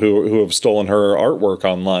 people who have stolen her artwork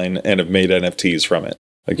online and have made NFTs from it.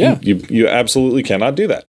 Like, yeah. you absolutely cannot do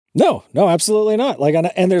that. No, absolutely not. Like,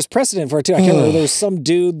 and there's precedent for it too. I can't remember. There was some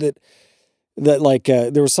dude that there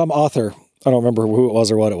was some author. I don't remember who it was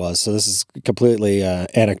or what it was. So this is completely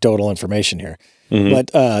anecdotal information here.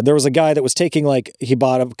 But there was a guy that was taking, like, he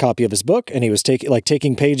bought a copy of his book and he was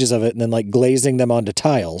taking pages of it and then, like, glazing them onto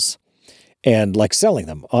tiles and, like, selling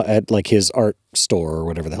them at, like, his art store or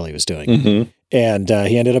whatever the hell he was doing. And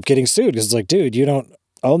he ended up getting sued because it's like, dude, you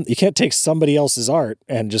can't take somebody else's art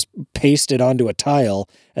and just paste it onto a tile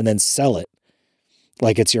and then sell it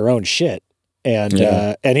like it's your own shit. And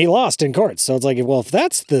he lost in court. So it's like, well, if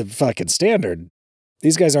that's the fucking standard,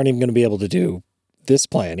 these guys aren't even going to be able to do this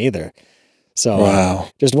plan either. So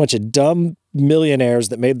just a bunch of dumb millionaires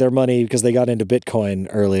that made their money because they got into Bitcoin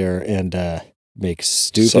earlier and make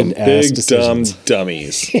stupid ass decisions. Dumb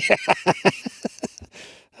dummies.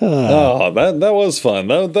 That was fun.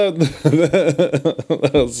 That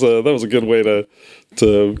was a good way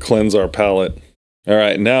to cleanse our palate. All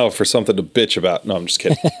right, now for something to bitch about. No, I'm just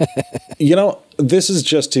kidding. You know, this is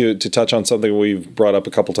just to touch on something we've brought up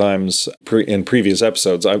a couple times in previous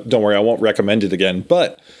episodes. Don't worry, I won't recommend it again,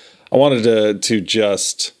 but I wanted to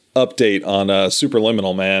just update on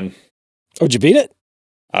Superliminal, man. Oh, did you beat it?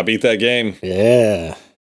 I beat that game. Yeah.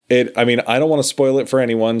 I mean, I don't want to spoil it for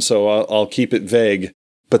anyone, so I'll keep it vague,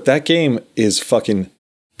 but that game is fucking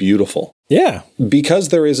beautiful. Yeah. Because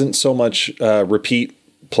there isn't so much repeat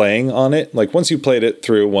playing on it. Like, once you played it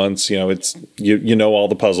through once, you know, it's you know all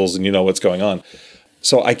the puzzles and you know what's going on.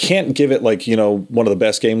 So I can't give it, like, you know, one of the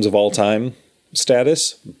best games of all time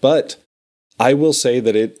status, but I will say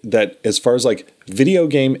that as far as, like, video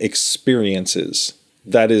game experiences,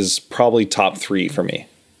 that is probably top 3 for me.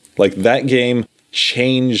 Like, that game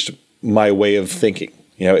changed my way of thinking.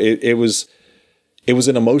 You know, it was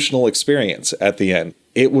an emotional experience at the end.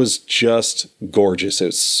 It was just gorgeous. It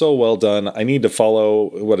was so well done. I need to follow,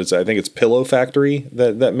 what is it? I think it's Pillow Factory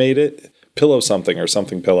that made it. Pillow something or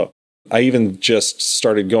something Pillow. I even just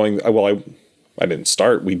started going, well, I didn't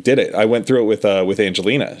start. We did it. I went through it with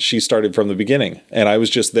Angelina. She started from the beginning, and I was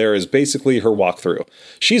just there as basically her walkthrough.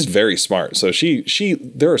 She's very smart. So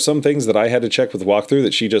there are some things that I had to check with the walkthrough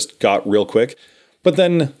that she just got real quick. But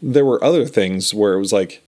then there were other things where it was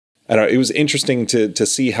like, I don't know, it was interesting to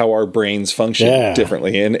see how our brains function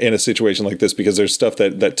differently in a situation like this, because there's stuff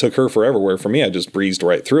that took her forever, where for me, I just breezed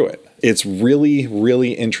right through it. It's really,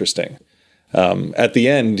 really interesting. At the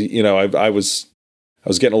end, you know, I was I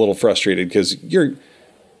was getting a little frustrated because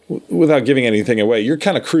without giving anything away, you're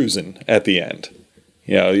kind of cruising at the end.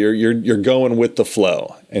 You know, you're going with the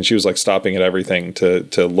flow. And she was like stopping at everything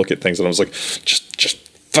to look at things. And I was like, just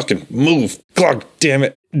fucking move. God damn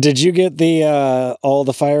it. Did you get the all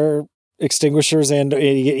the fire extinguishers and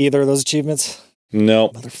either of those achievements? No.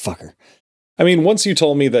 Motherfucker. I mean, once you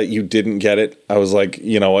told me that you didn't get it, I was like,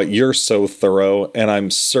 you know what? You're so thorough. And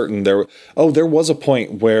I'm certain there was a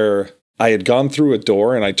point where I had gone through a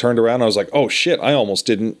door and I turned around and I was like, oh shit, I almost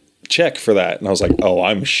didn't check for that. And I was like, oh,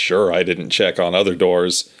 I'm sure I didn't check on other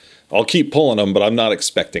doors. I'll keep pulling them, but I'm not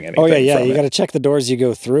expecting anything. Oh yeah. From You got to check the doors you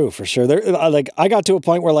go through for sure. There, I got to a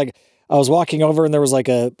point where like I was walking over and there was like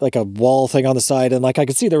a wall thing on the side, and like I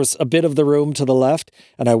could see there was a bit of the room to the left,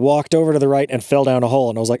 and I walked over to the right and fell down a hole,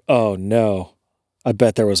 and I was like, oh no, I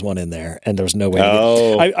bet there was one in there, and there was no way.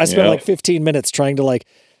 I spent like 15 minutes trying to like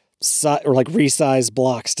resize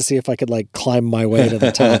blocks to see if I could like climb my way to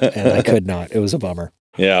the top, and I could not. It was a bummer.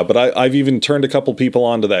 Yeah, but I've even turned a couple people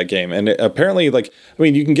onto that game, and apparently, like, I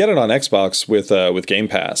mean, you can get it on Xbox with Game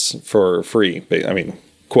Pass for free. I mean,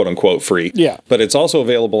 quote unquote free. Yeah, but it's also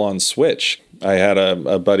available on Switch. I had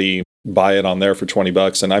a buddy buy it on there for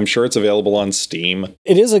 $20, and I'm sure it's available on Steam.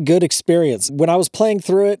 It is a good experience. When I was playing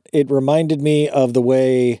through it, it reminded me of the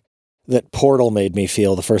way that Portal made me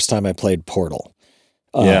feel the first time I played Portal.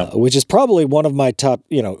 Which is probably one of my top,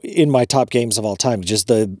 in my top games of all time.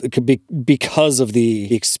 Just it could be because of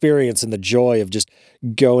the experience and the joy of just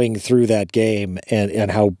going through that game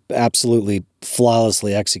and how absolutely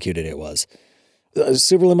flawlessly executed it was.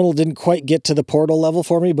 Superliminal didn't quite get to the Portal level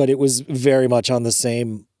for me, but it was very much on the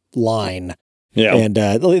same line. Yeah, and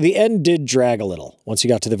the end did drag a little once you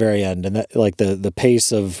got to the very end, and that, like the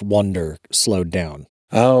pace of wonder slowed down.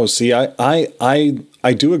 Oh, see,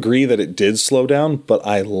 I do agree that it did slow down, but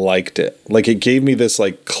I liked it. Like, it gave me this,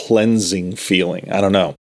 like, cleansing feeling. I don't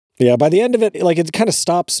know. Yeah, by the end of it, like, it kind of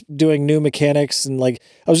stops doing new mechanics, and, like,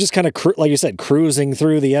 I was just kind of, like you said, cruising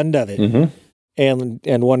through the end of it, and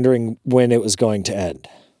wondering when it was going to end.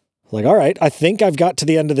 Like, all right, I think I've got to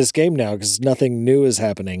the end of this game now, because nothing new is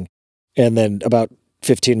happening. And then about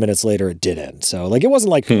 15 minutes later, it did end. So, like, it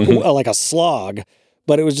wasn't like a slog.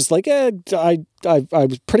 But it was just like, I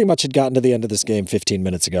pretty much had gotten to the end of this game 15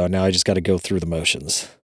 minutes ago, and now I just got to go through the motions.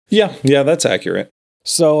 Yeah, that's accurate.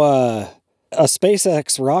 So a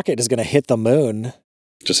SpaceX rocket is going to hit the moon.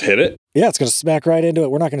 Just hit it? Yeah, it's going to smack right into it.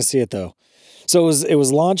 We're not going to see it, though. So it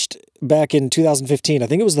was launched back in 2015. I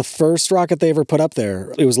think it was the first rocket they ever put up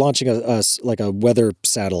there. It was launching a weather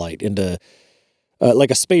satellite into, like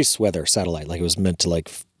a space weather satellite. Like it was meant to like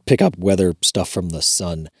pick up weather stuff from the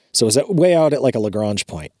sun. So it was way out at like a Lagrange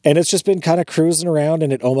point. And it's just been kind of cruising around,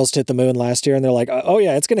 and it almost hit the moon last year. And they're like, oh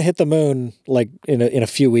yeah, it's going to hit the moon like in a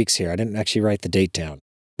few weeks here. I didn't actually write the date down.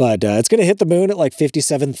 But it's going to hit the moon at like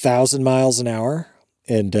 57,000 miles an hour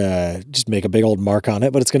and just make a big old mark on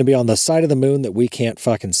it. But it's going to be on the side of the moon that we can't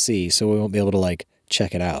fucking see. So we won't be able to like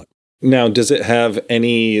check it out. Now, does it have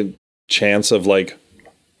any chance of like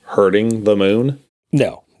hurting the moon?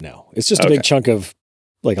 No. It's just a big chunk of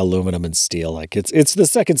like aluminum and steel. Like it's the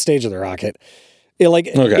second stage of the rocket. If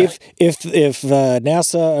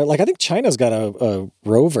NASA, like I think China's got a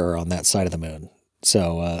rover on that side of the moon.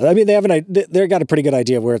 So I mean they've got a pretty good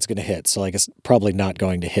idea of where it's going to hit. So like it's probably not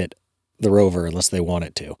going to hit the rover unless they want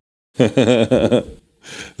it to.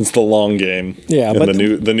 It's the long game. Yeah, but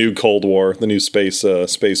the new Cold War, the new space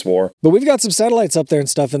war. But we've got some satellites up there and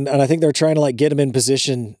stuff, and I think they're trying to like get them in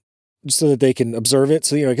position so that they can observe it.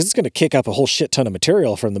 So, because it's going to kick up a whole shit ton of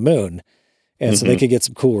material from the moon. And so they could get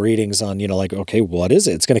some cool readings on, like, okay, what is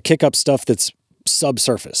it? It's going to kick up stuff that's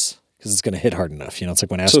subsurface because it's going to hit hard enough. It's like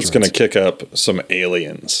when asteroids. So it's going to kick up some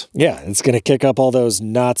aliens. Yeah, it's going to kick up all those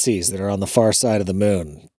Nazis that are on the far side of the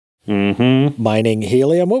moon. Mining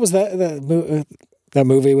helium. What was that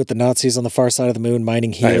movie with the Nazis on the far side of the moon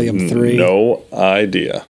mining helium-3? No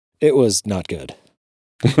idea. It was not good.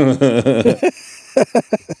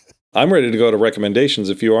 I'm ready to go to recommendations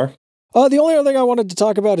if you are. The only other thing I wanted to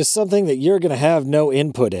talk about is something that you're going to have no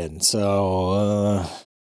input in. So,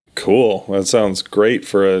 cool. That sounds great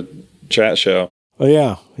for a chat show. Oh,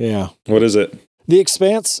 yeah. What is it? The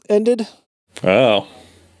Expanse ended. Oh,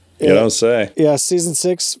 you don't say. Yeah, season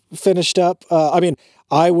 6 finished up.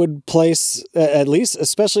 I would place at least,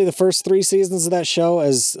 especially the first 3 seasons of that show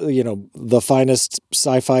as, the finest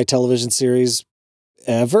sci-fi television series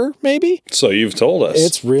ever, maybe? So you've told us.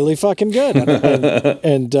 It's really fucking good.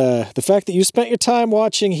 And the fact that you spent your time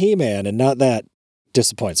watching He-Man and not that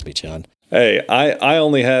disappoints me, John. Hey, I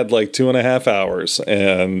only had like 2.5 hours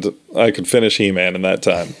and I could finish He-Man in that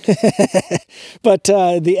time. But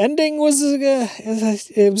the ending was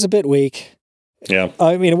it was a bit weak. Yeah.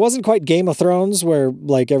 I mean, it wasn't quite Game of Thrones where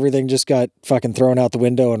like everything just got fucking thrown out the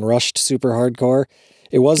window and rushed super hardcore.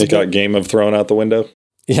 It was It got Game of thrown out the window.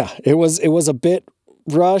 Yeah, it was a bit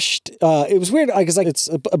rushed. It was weird because like it's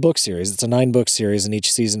a book series. It's a 9-book series, and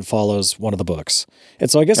each season follows one of the books. And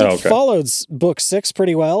so I guess it followed book 6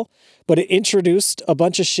 pretty well, but it introduced a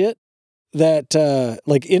bunch of shit that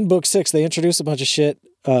like in book 6 they introduced a bunch of shit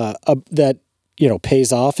that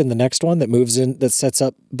pays off in the next one that moves in that sets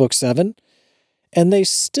up book 7, and they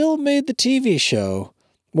still made the TV show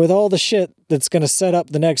with all the shit that's going to set up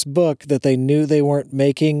the next book that they knew they weren't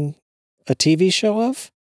making a TV show of.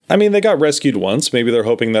 I mean, they got rescued once. Maybe they're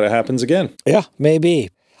hoping that it happens again. Yeah, maybe.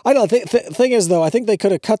 I don't think thing is though, I think they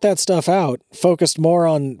could have cut that stuff out, focused more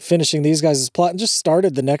on finishing these guys' plot, and just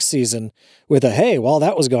started the next season with a hey, while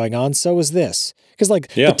that was going on, so was this. Because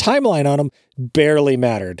the timeline on them barely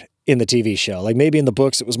mattered in the TV show. Like maybe in the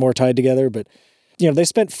books it was more tied together, but they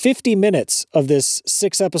spent 50 minutes of this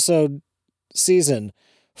 6-episode season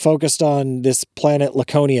focused on this planet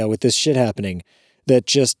Laconia with this shit happening that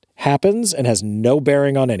just happens and has no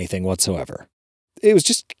bearing on anything whatsoever. It was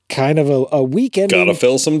just kind of a weak ending. Gotta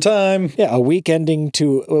fill some time. Yeah, a weak ending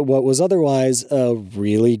to what was otherwise a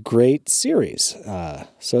really great series.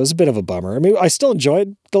 So it was a bit of a bummer. I mean, I still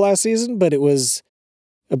enjoyed the last season, but it was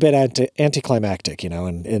a bit anticlimactic,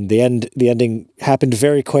 and in the end, the ending happened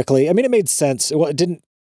very quickly. I mean, it made sense. It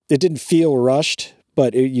didn't feel rushed,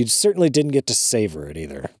 but you certainly didn't get to savor it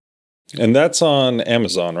either. And that's on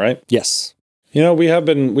Amazon, right? Yes. We have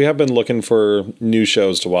been looking for new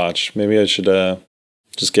shows to watch. Maybe I should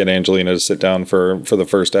just get Angelina to sit down for the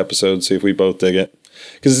first episode, see if we both dig it.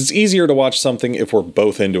 Because it's easier to watch something if we're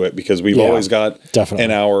both into it, because we've always got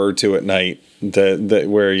an hour or two at night that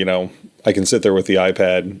where I can sit there with the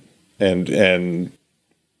iPad and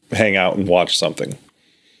hang out and watch something.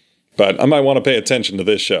 But I might want to pay attention to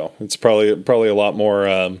this show. It's probably a lot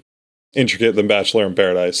more intricate than Bachelor in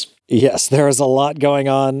Paradise. Yes, there is a lot going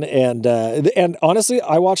on, and honestly,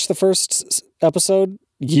 I watched the first episode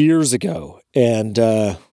years ago and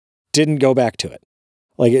didn't go back to it.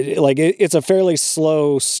 It's a fairly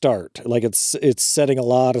slow start. Like it's setting a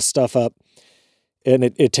lot of stuff up, and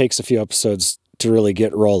it takes a few episodes to really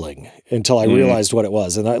get rolling until I realized what it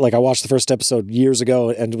was. And I watched the first episode years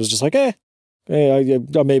ago and was just like,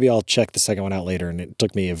 maybe I'll check the second one out later. And it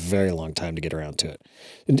took me a very long time to get around to it.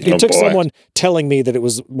 It took someone telling me that it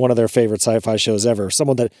was one of their favorite sci-fi shows ever,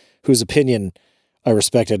 someone whose opinion I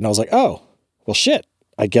respected. And I was like, oh, well, shit,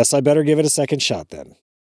 I guess I better give it a second shot then.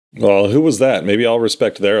 Well, who was that? Maybe I'll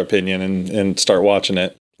respect their opinion and start watching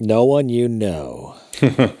it. No one you know.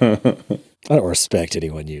 I don't respect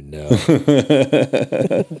anyone you know.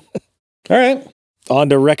 All right. On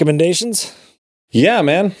to recommendations. Yeah,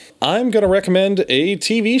 man. I'm going to recommend a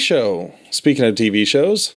TV show. Speaking of TV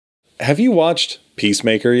shows, have you watched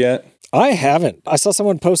Peacemaker yet? I haven't. I saw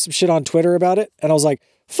someone post some shit on Twitter about it, and I was like,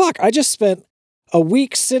 fuck, I just spent a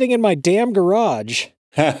week sitting in my damn garage,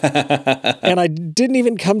 and I didn't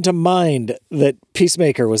even come to mind that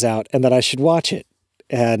Peacemaker was out and that I should watch it.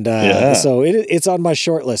 And so it's on my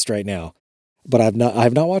short list right now. But I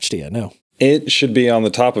have not watched it yet, no. It should be on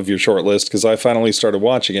the top of your short list because I finally started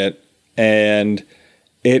watching it, and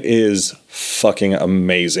it is fucking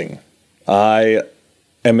amazing. I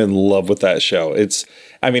am in love with that show. It's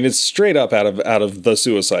straight up out of the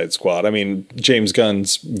Suicide Squad. I mean, James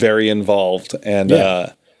Gunn's very involved, and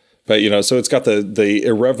but so it's got the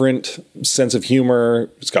irreverent sense of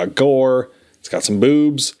humor. It's got gore. It's got some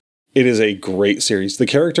boobs. It is a great series. The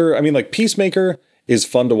character, Peacemaker is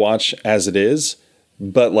fun to watch as it is,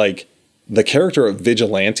 but the character of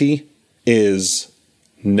Vigilante is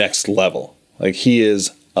next level. He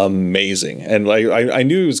is amazing. And I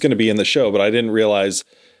knew he was going to be in the show, but I didn't realize,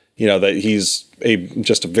 that he's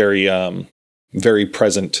just a very, very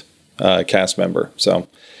present cast member. So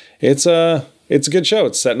it's a good show.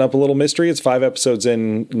 It's setting up a little mystery. It's 5 episodes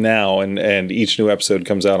in now, and each new episode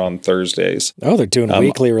comes out on Thursdays. Oh, they're doing a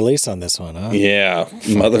weekly release on this one, huh? Yeah,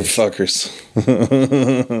 motherfuckers.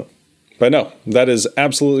 But no, that is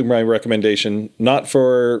absolutely my recommendation. Not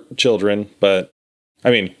for children, but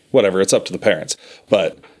whatever. It's up to the parents.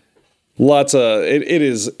 But lots of it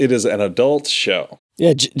is an adult show.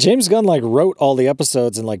 Yeah, James Gunn wrote all the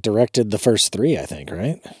episodes and directed the first 3, I think,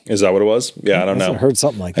 right? Is that what it was? Yeah, I don't know. I heard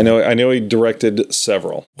something like that. I know he directed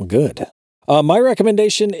several. Well, good. My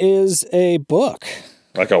recommendation is a book.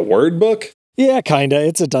 Like a word book? Yeah, kinda.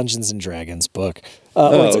 It's a Dungeons and Dragons book.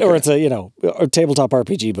 Okay. Or it's a tabletop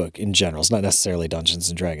RPG book in general. It's not necessarily Dungeons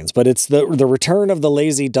and Dragons, but it's the Return of the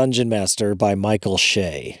Lazy Dungeon Master by Michael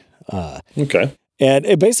Shea. Okay. And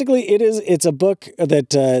it's a book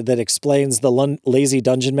that explains the lazy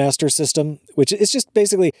dungeon master system, which is just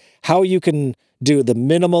basically how you can do the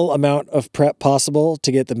minimal amount of prep possible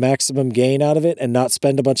to get the maximum gain out of it and not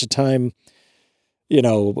spend a bunch of time,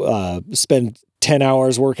 spend 10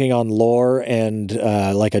 hours working on lore and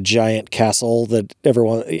like a giant castle that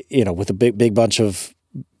everyone, with a big bunch of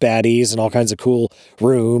baddies and all kinds of cool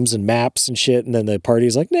rooms and maps and shit. And then the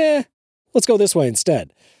party's like, nah, let's go this way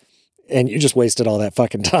instead. And you just wasted all that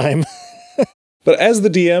fucking time. But as the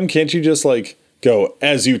DM, can't you just go,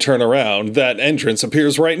 as you turn around, that entrance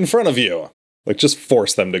appears right in front of you? Just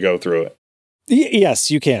force them to go through it.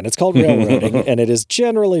 Yes, you can. It's called railroading, and it is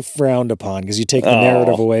generally frowned upon because you take the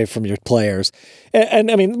narrative away from your players.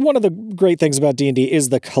 And I mean, one of the great things about D&D is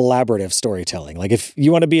the collaborative storytelling. If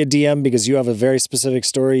you want to be a DM because you have a very specific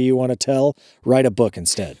story you want to tell, write a book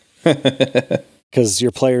instead. Because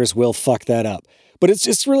your players will fuck that up. But it's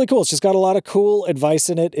just really cool. It's just got a lot of cool advice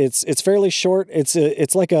in it. It's fairly short.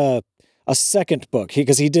 It's like a second book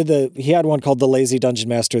because he had one called The Lazy Dungeon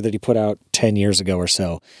Master that he put out 10 years ago or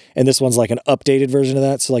so. And this one's like an updated version of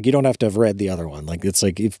that. So you don't have to have read the other one. It's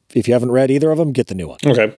if you haven't read either of them, get the new one.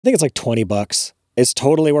 Okay. I think it's like $20. It's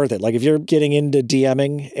totally worth it. If you're getting into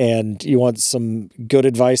DMing and you want some good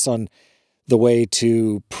advice on the way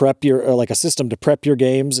to prep a system to prep your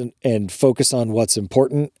games and focus on what's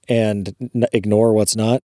important and ignore what's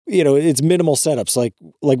not. It's minimal setups. I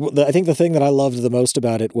think the thing that I loved the most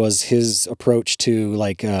about it was his approach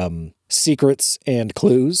to secrets and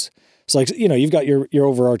clues. So you've got your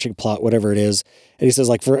overarching plot, whatever it is. And he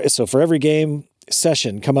says for every game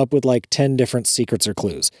session, come up with 10 different secrets or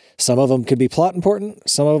clues. Some of them could be plot important.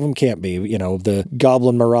 Some of them can't be. The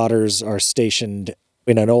goblin marauders are stationed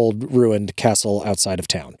in an old ruined castle outside of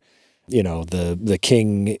town. The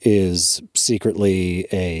king is secretly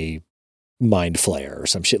a mind flayer or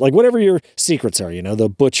some shit. Whatever your secrets are, the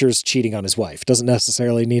butcher's cheating on his wife. Doesn't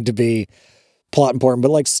necessarily need to be plot important,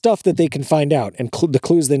 but stuff that they can find out and the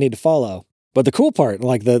clues they need to follow. But the cool part,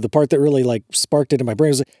 the part that really sparked it in my brain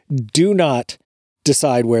was do not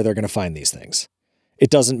decide where they're going to find these things. It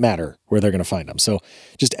doesn't matter where they're going to find them. So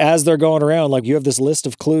just as they're going around, you have this list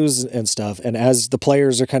of clues and stuff. And as the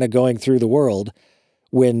players are kind of going through the world,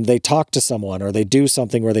 when they talk to someone or they do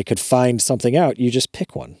something where they could find something out, you just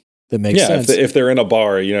pick one that makes sense. If they're in a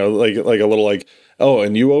bar, like a little oh,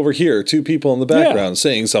 and you overhear two people in the background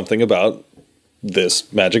saying something about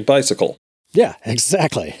this magic bicycle. Yeah,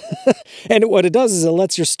 exactly. And what it does is it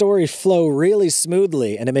lets your story flow really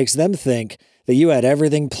smoothly and it makes them think that you had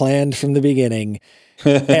everything planned from the beginning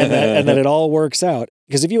and that it all works out.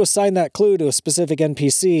 Because if you assign that clue to a specific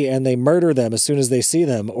NPC and they murder them as soon as they see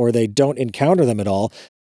them or they don't encounter them at all,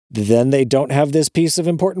 then they don't have this piece of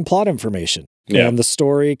important plot information. Yeah. And the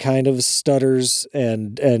story kind of stutters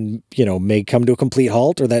and may come to a complete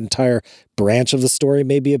halt or that entire branch of the story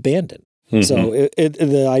may be abandoned. Mm-hmm. So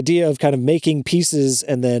the idea of kind of making pieces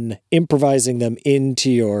and then improvising them into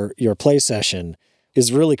your play session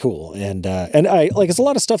is really cool. And I it's a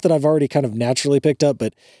lot of stuff that I've already kind of naturally picked up,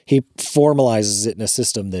 but he formalizes it in a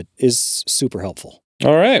system that is super helpful.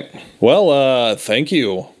 All right. Well, thank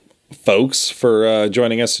you, folks, for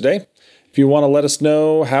joining us today. If you want to let us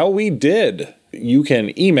know how we did, you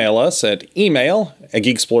can email us at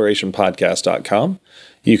email@geeksplorationpodcast.com.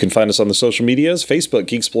 You can find us on the social medias, Facebook,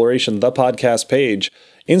 Geeksploration, the podcast page,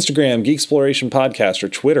 Instagram, Geeksploration Podcast, or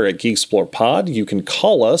Twitter at GeekSplorePod. You can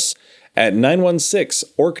call us at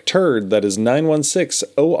 916-ORC-TURD. That is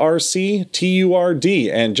 916-ORC-TURD.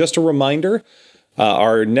 And just a reminder,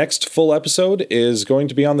 our next full episode is going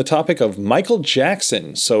to be on the topic of Michael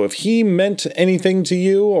Jackson. So if he meant anything to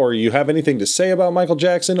you, or you have anything to say about Michael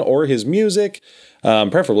Jackson or his music,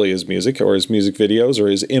 preferably his music or his music videos or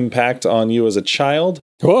his impact on you as a child.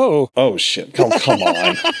 Whoa. Oh, shit. Come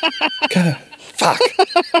on. God, fuck.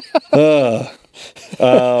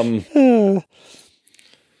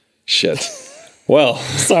 Shit. Well,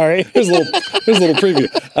 sorry. Here's a little preview.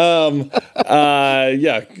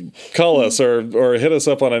 Yeah, call us or hit us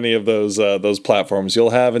up on any of those platforms.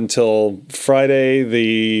 You'll have until Friday,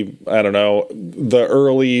 the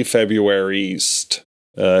early February.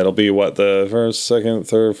 It'll be the first, second,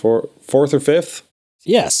 third, fourth or fifth?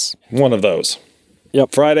 Yes. One of those.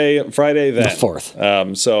 Yep. Friday then. The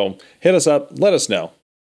 4th. So hit us up. Let us know.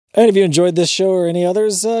 And if you enjoyed this show or any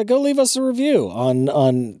others, go leave us a review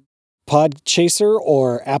on Podchaser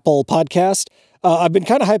or Apple Podcast. I've been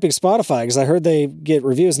kind of hyping Spotify because I heard they get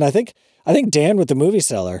reviews, and I think Dan with the Movie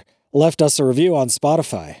Seller left us a review on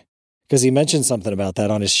Spotify because he mentioned something about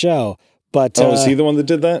that on his show. But is he the one that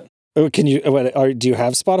did that? Can you? Do you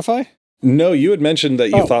have Spotify? No, you had mentioned that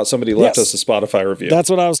you thought somebody left us a Spotify review. That's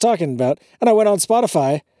what I was talking about. And I went on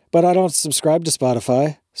Spotify, but I don't subscribe to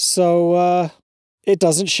Spotify. So it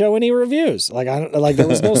doesn't show any reviews. Like there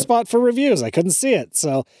was no spot for reviews. I couldn't see it.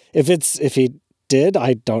 So if he did,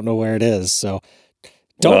 I don't know where it is. So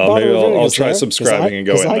don't bother maybe reviewing I'll us try there, subscribing and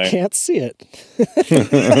go in there. I can't see it.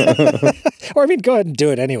 Or I mean, go ahead and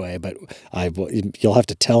do it anyway, but you'll have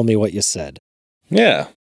to tell me what you said. Yeah.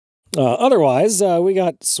 Otherwise, we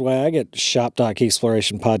got swag at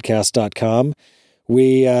shop.geeksplorationpodcast.com.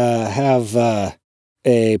 We have a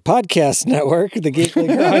podcast network, the Geekly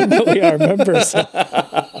Grind, that we are members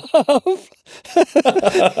of.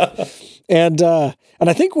 And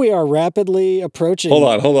I think we are rapidly approaching...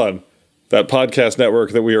 Hold on. That podcast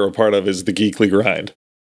network that we are a part of is the Geekly Grind.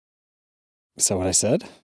 Is that what I said?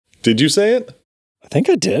 Did you say it? I think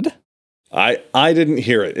I did. I didn't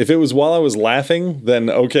hear it. If it was while I was laughing, then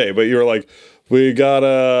okay. But you were like, we got a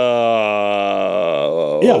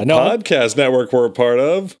podcast network we're a part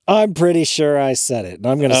of. I'm pretty sure I said it, and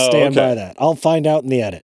I'm going to stand by that. I'll find out in the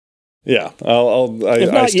edit. Yeah,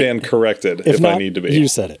 I stand corrected if I need to be. You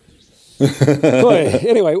said it. Boy,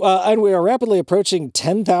 anyway, and we are rapidly approaching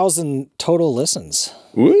 10,000 total listens.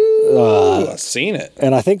 Woo! I've seen it.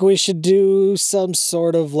 And I think we should do some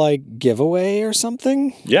sort of like giveaway or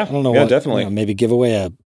something. Yeah, I don't know. Yeah, definitely. Maybe give away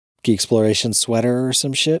a Geek Exploration sweater or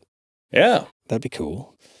some shit. Yeah, that'd be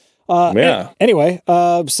cool. Anyway,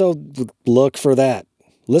 so look for that.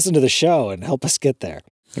 Listen to the show and help us get there.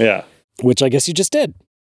 Yeah, which I guess you just did.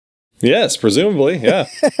 Yes, presumably, yeah.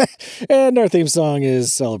 And our theme song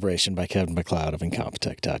is Celebration by Kevin MacLeod of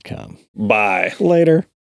Incompetech.com. Bye. Later.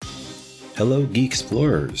 Hello, Geek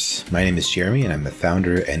Explorers. My name is Jeremy, and I'm the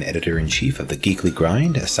founder and editor-in-chief of The Geekly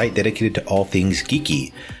Grind, a site dedicated to all things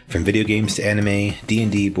geeky. From video games to anime,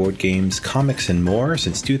 D&D, board games, comics, and more,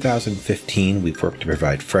 since 2015, we've worked to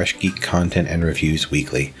provide fresh geek content and reviews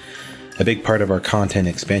weekly. A big part of our content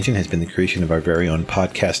expansion has been the creation of our very own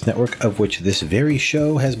podcast network, of which this very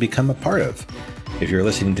show has become a part of. If you're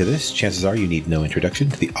listening to this, chances are you need no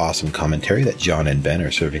introduction to the awesome commentary that John and Ben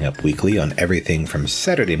are serving up weekly on everything from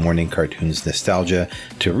Saturday morning cartoons nostalgia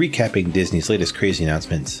to recapping Disney's latest crazy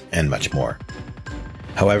announcements and much more.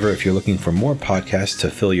 However, if you're looking for more podcasts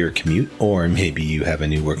to fill your commute, or maybe you have a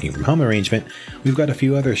new working from home arrangement, we've got a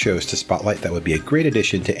few other shows to spotlight that would be a great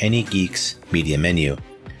addition to any geek's media menu.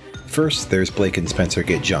 First, there's Blake and Spencer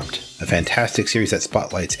Get Jumped, a fantastic series that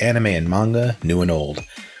spotlights anime and manga, new and old.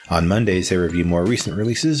 On Mondays, they review more recent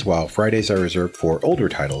releases, while Fridays are reserved for older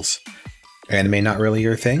titles. Anime not really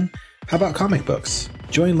your thing? How about comic books?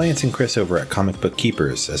 Join Lance and Chris over at Comic Book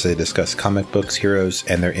Keepers as they discuss comic books, heroes,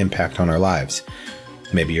 and their impact on our lives.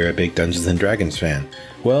 Maybe you're a big Dungeons & Dragons fan.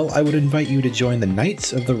 Well, I would invite you to join the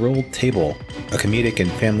Knights of the Rolled Table, a comedic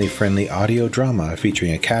and family-friendly audio drama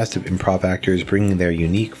featuring a cast of improv actors bringing their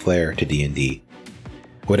unique flair to D&D.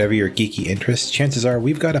 Whatever your geeky interests, chances are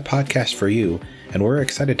we've got a podcast for you, and we're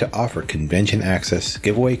excited to offer convention access,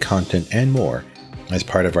 giveaway content, and more as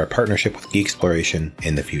part of our partnership with Geek Exploration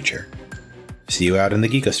in the future. See you out in the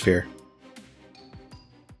Geekosphere.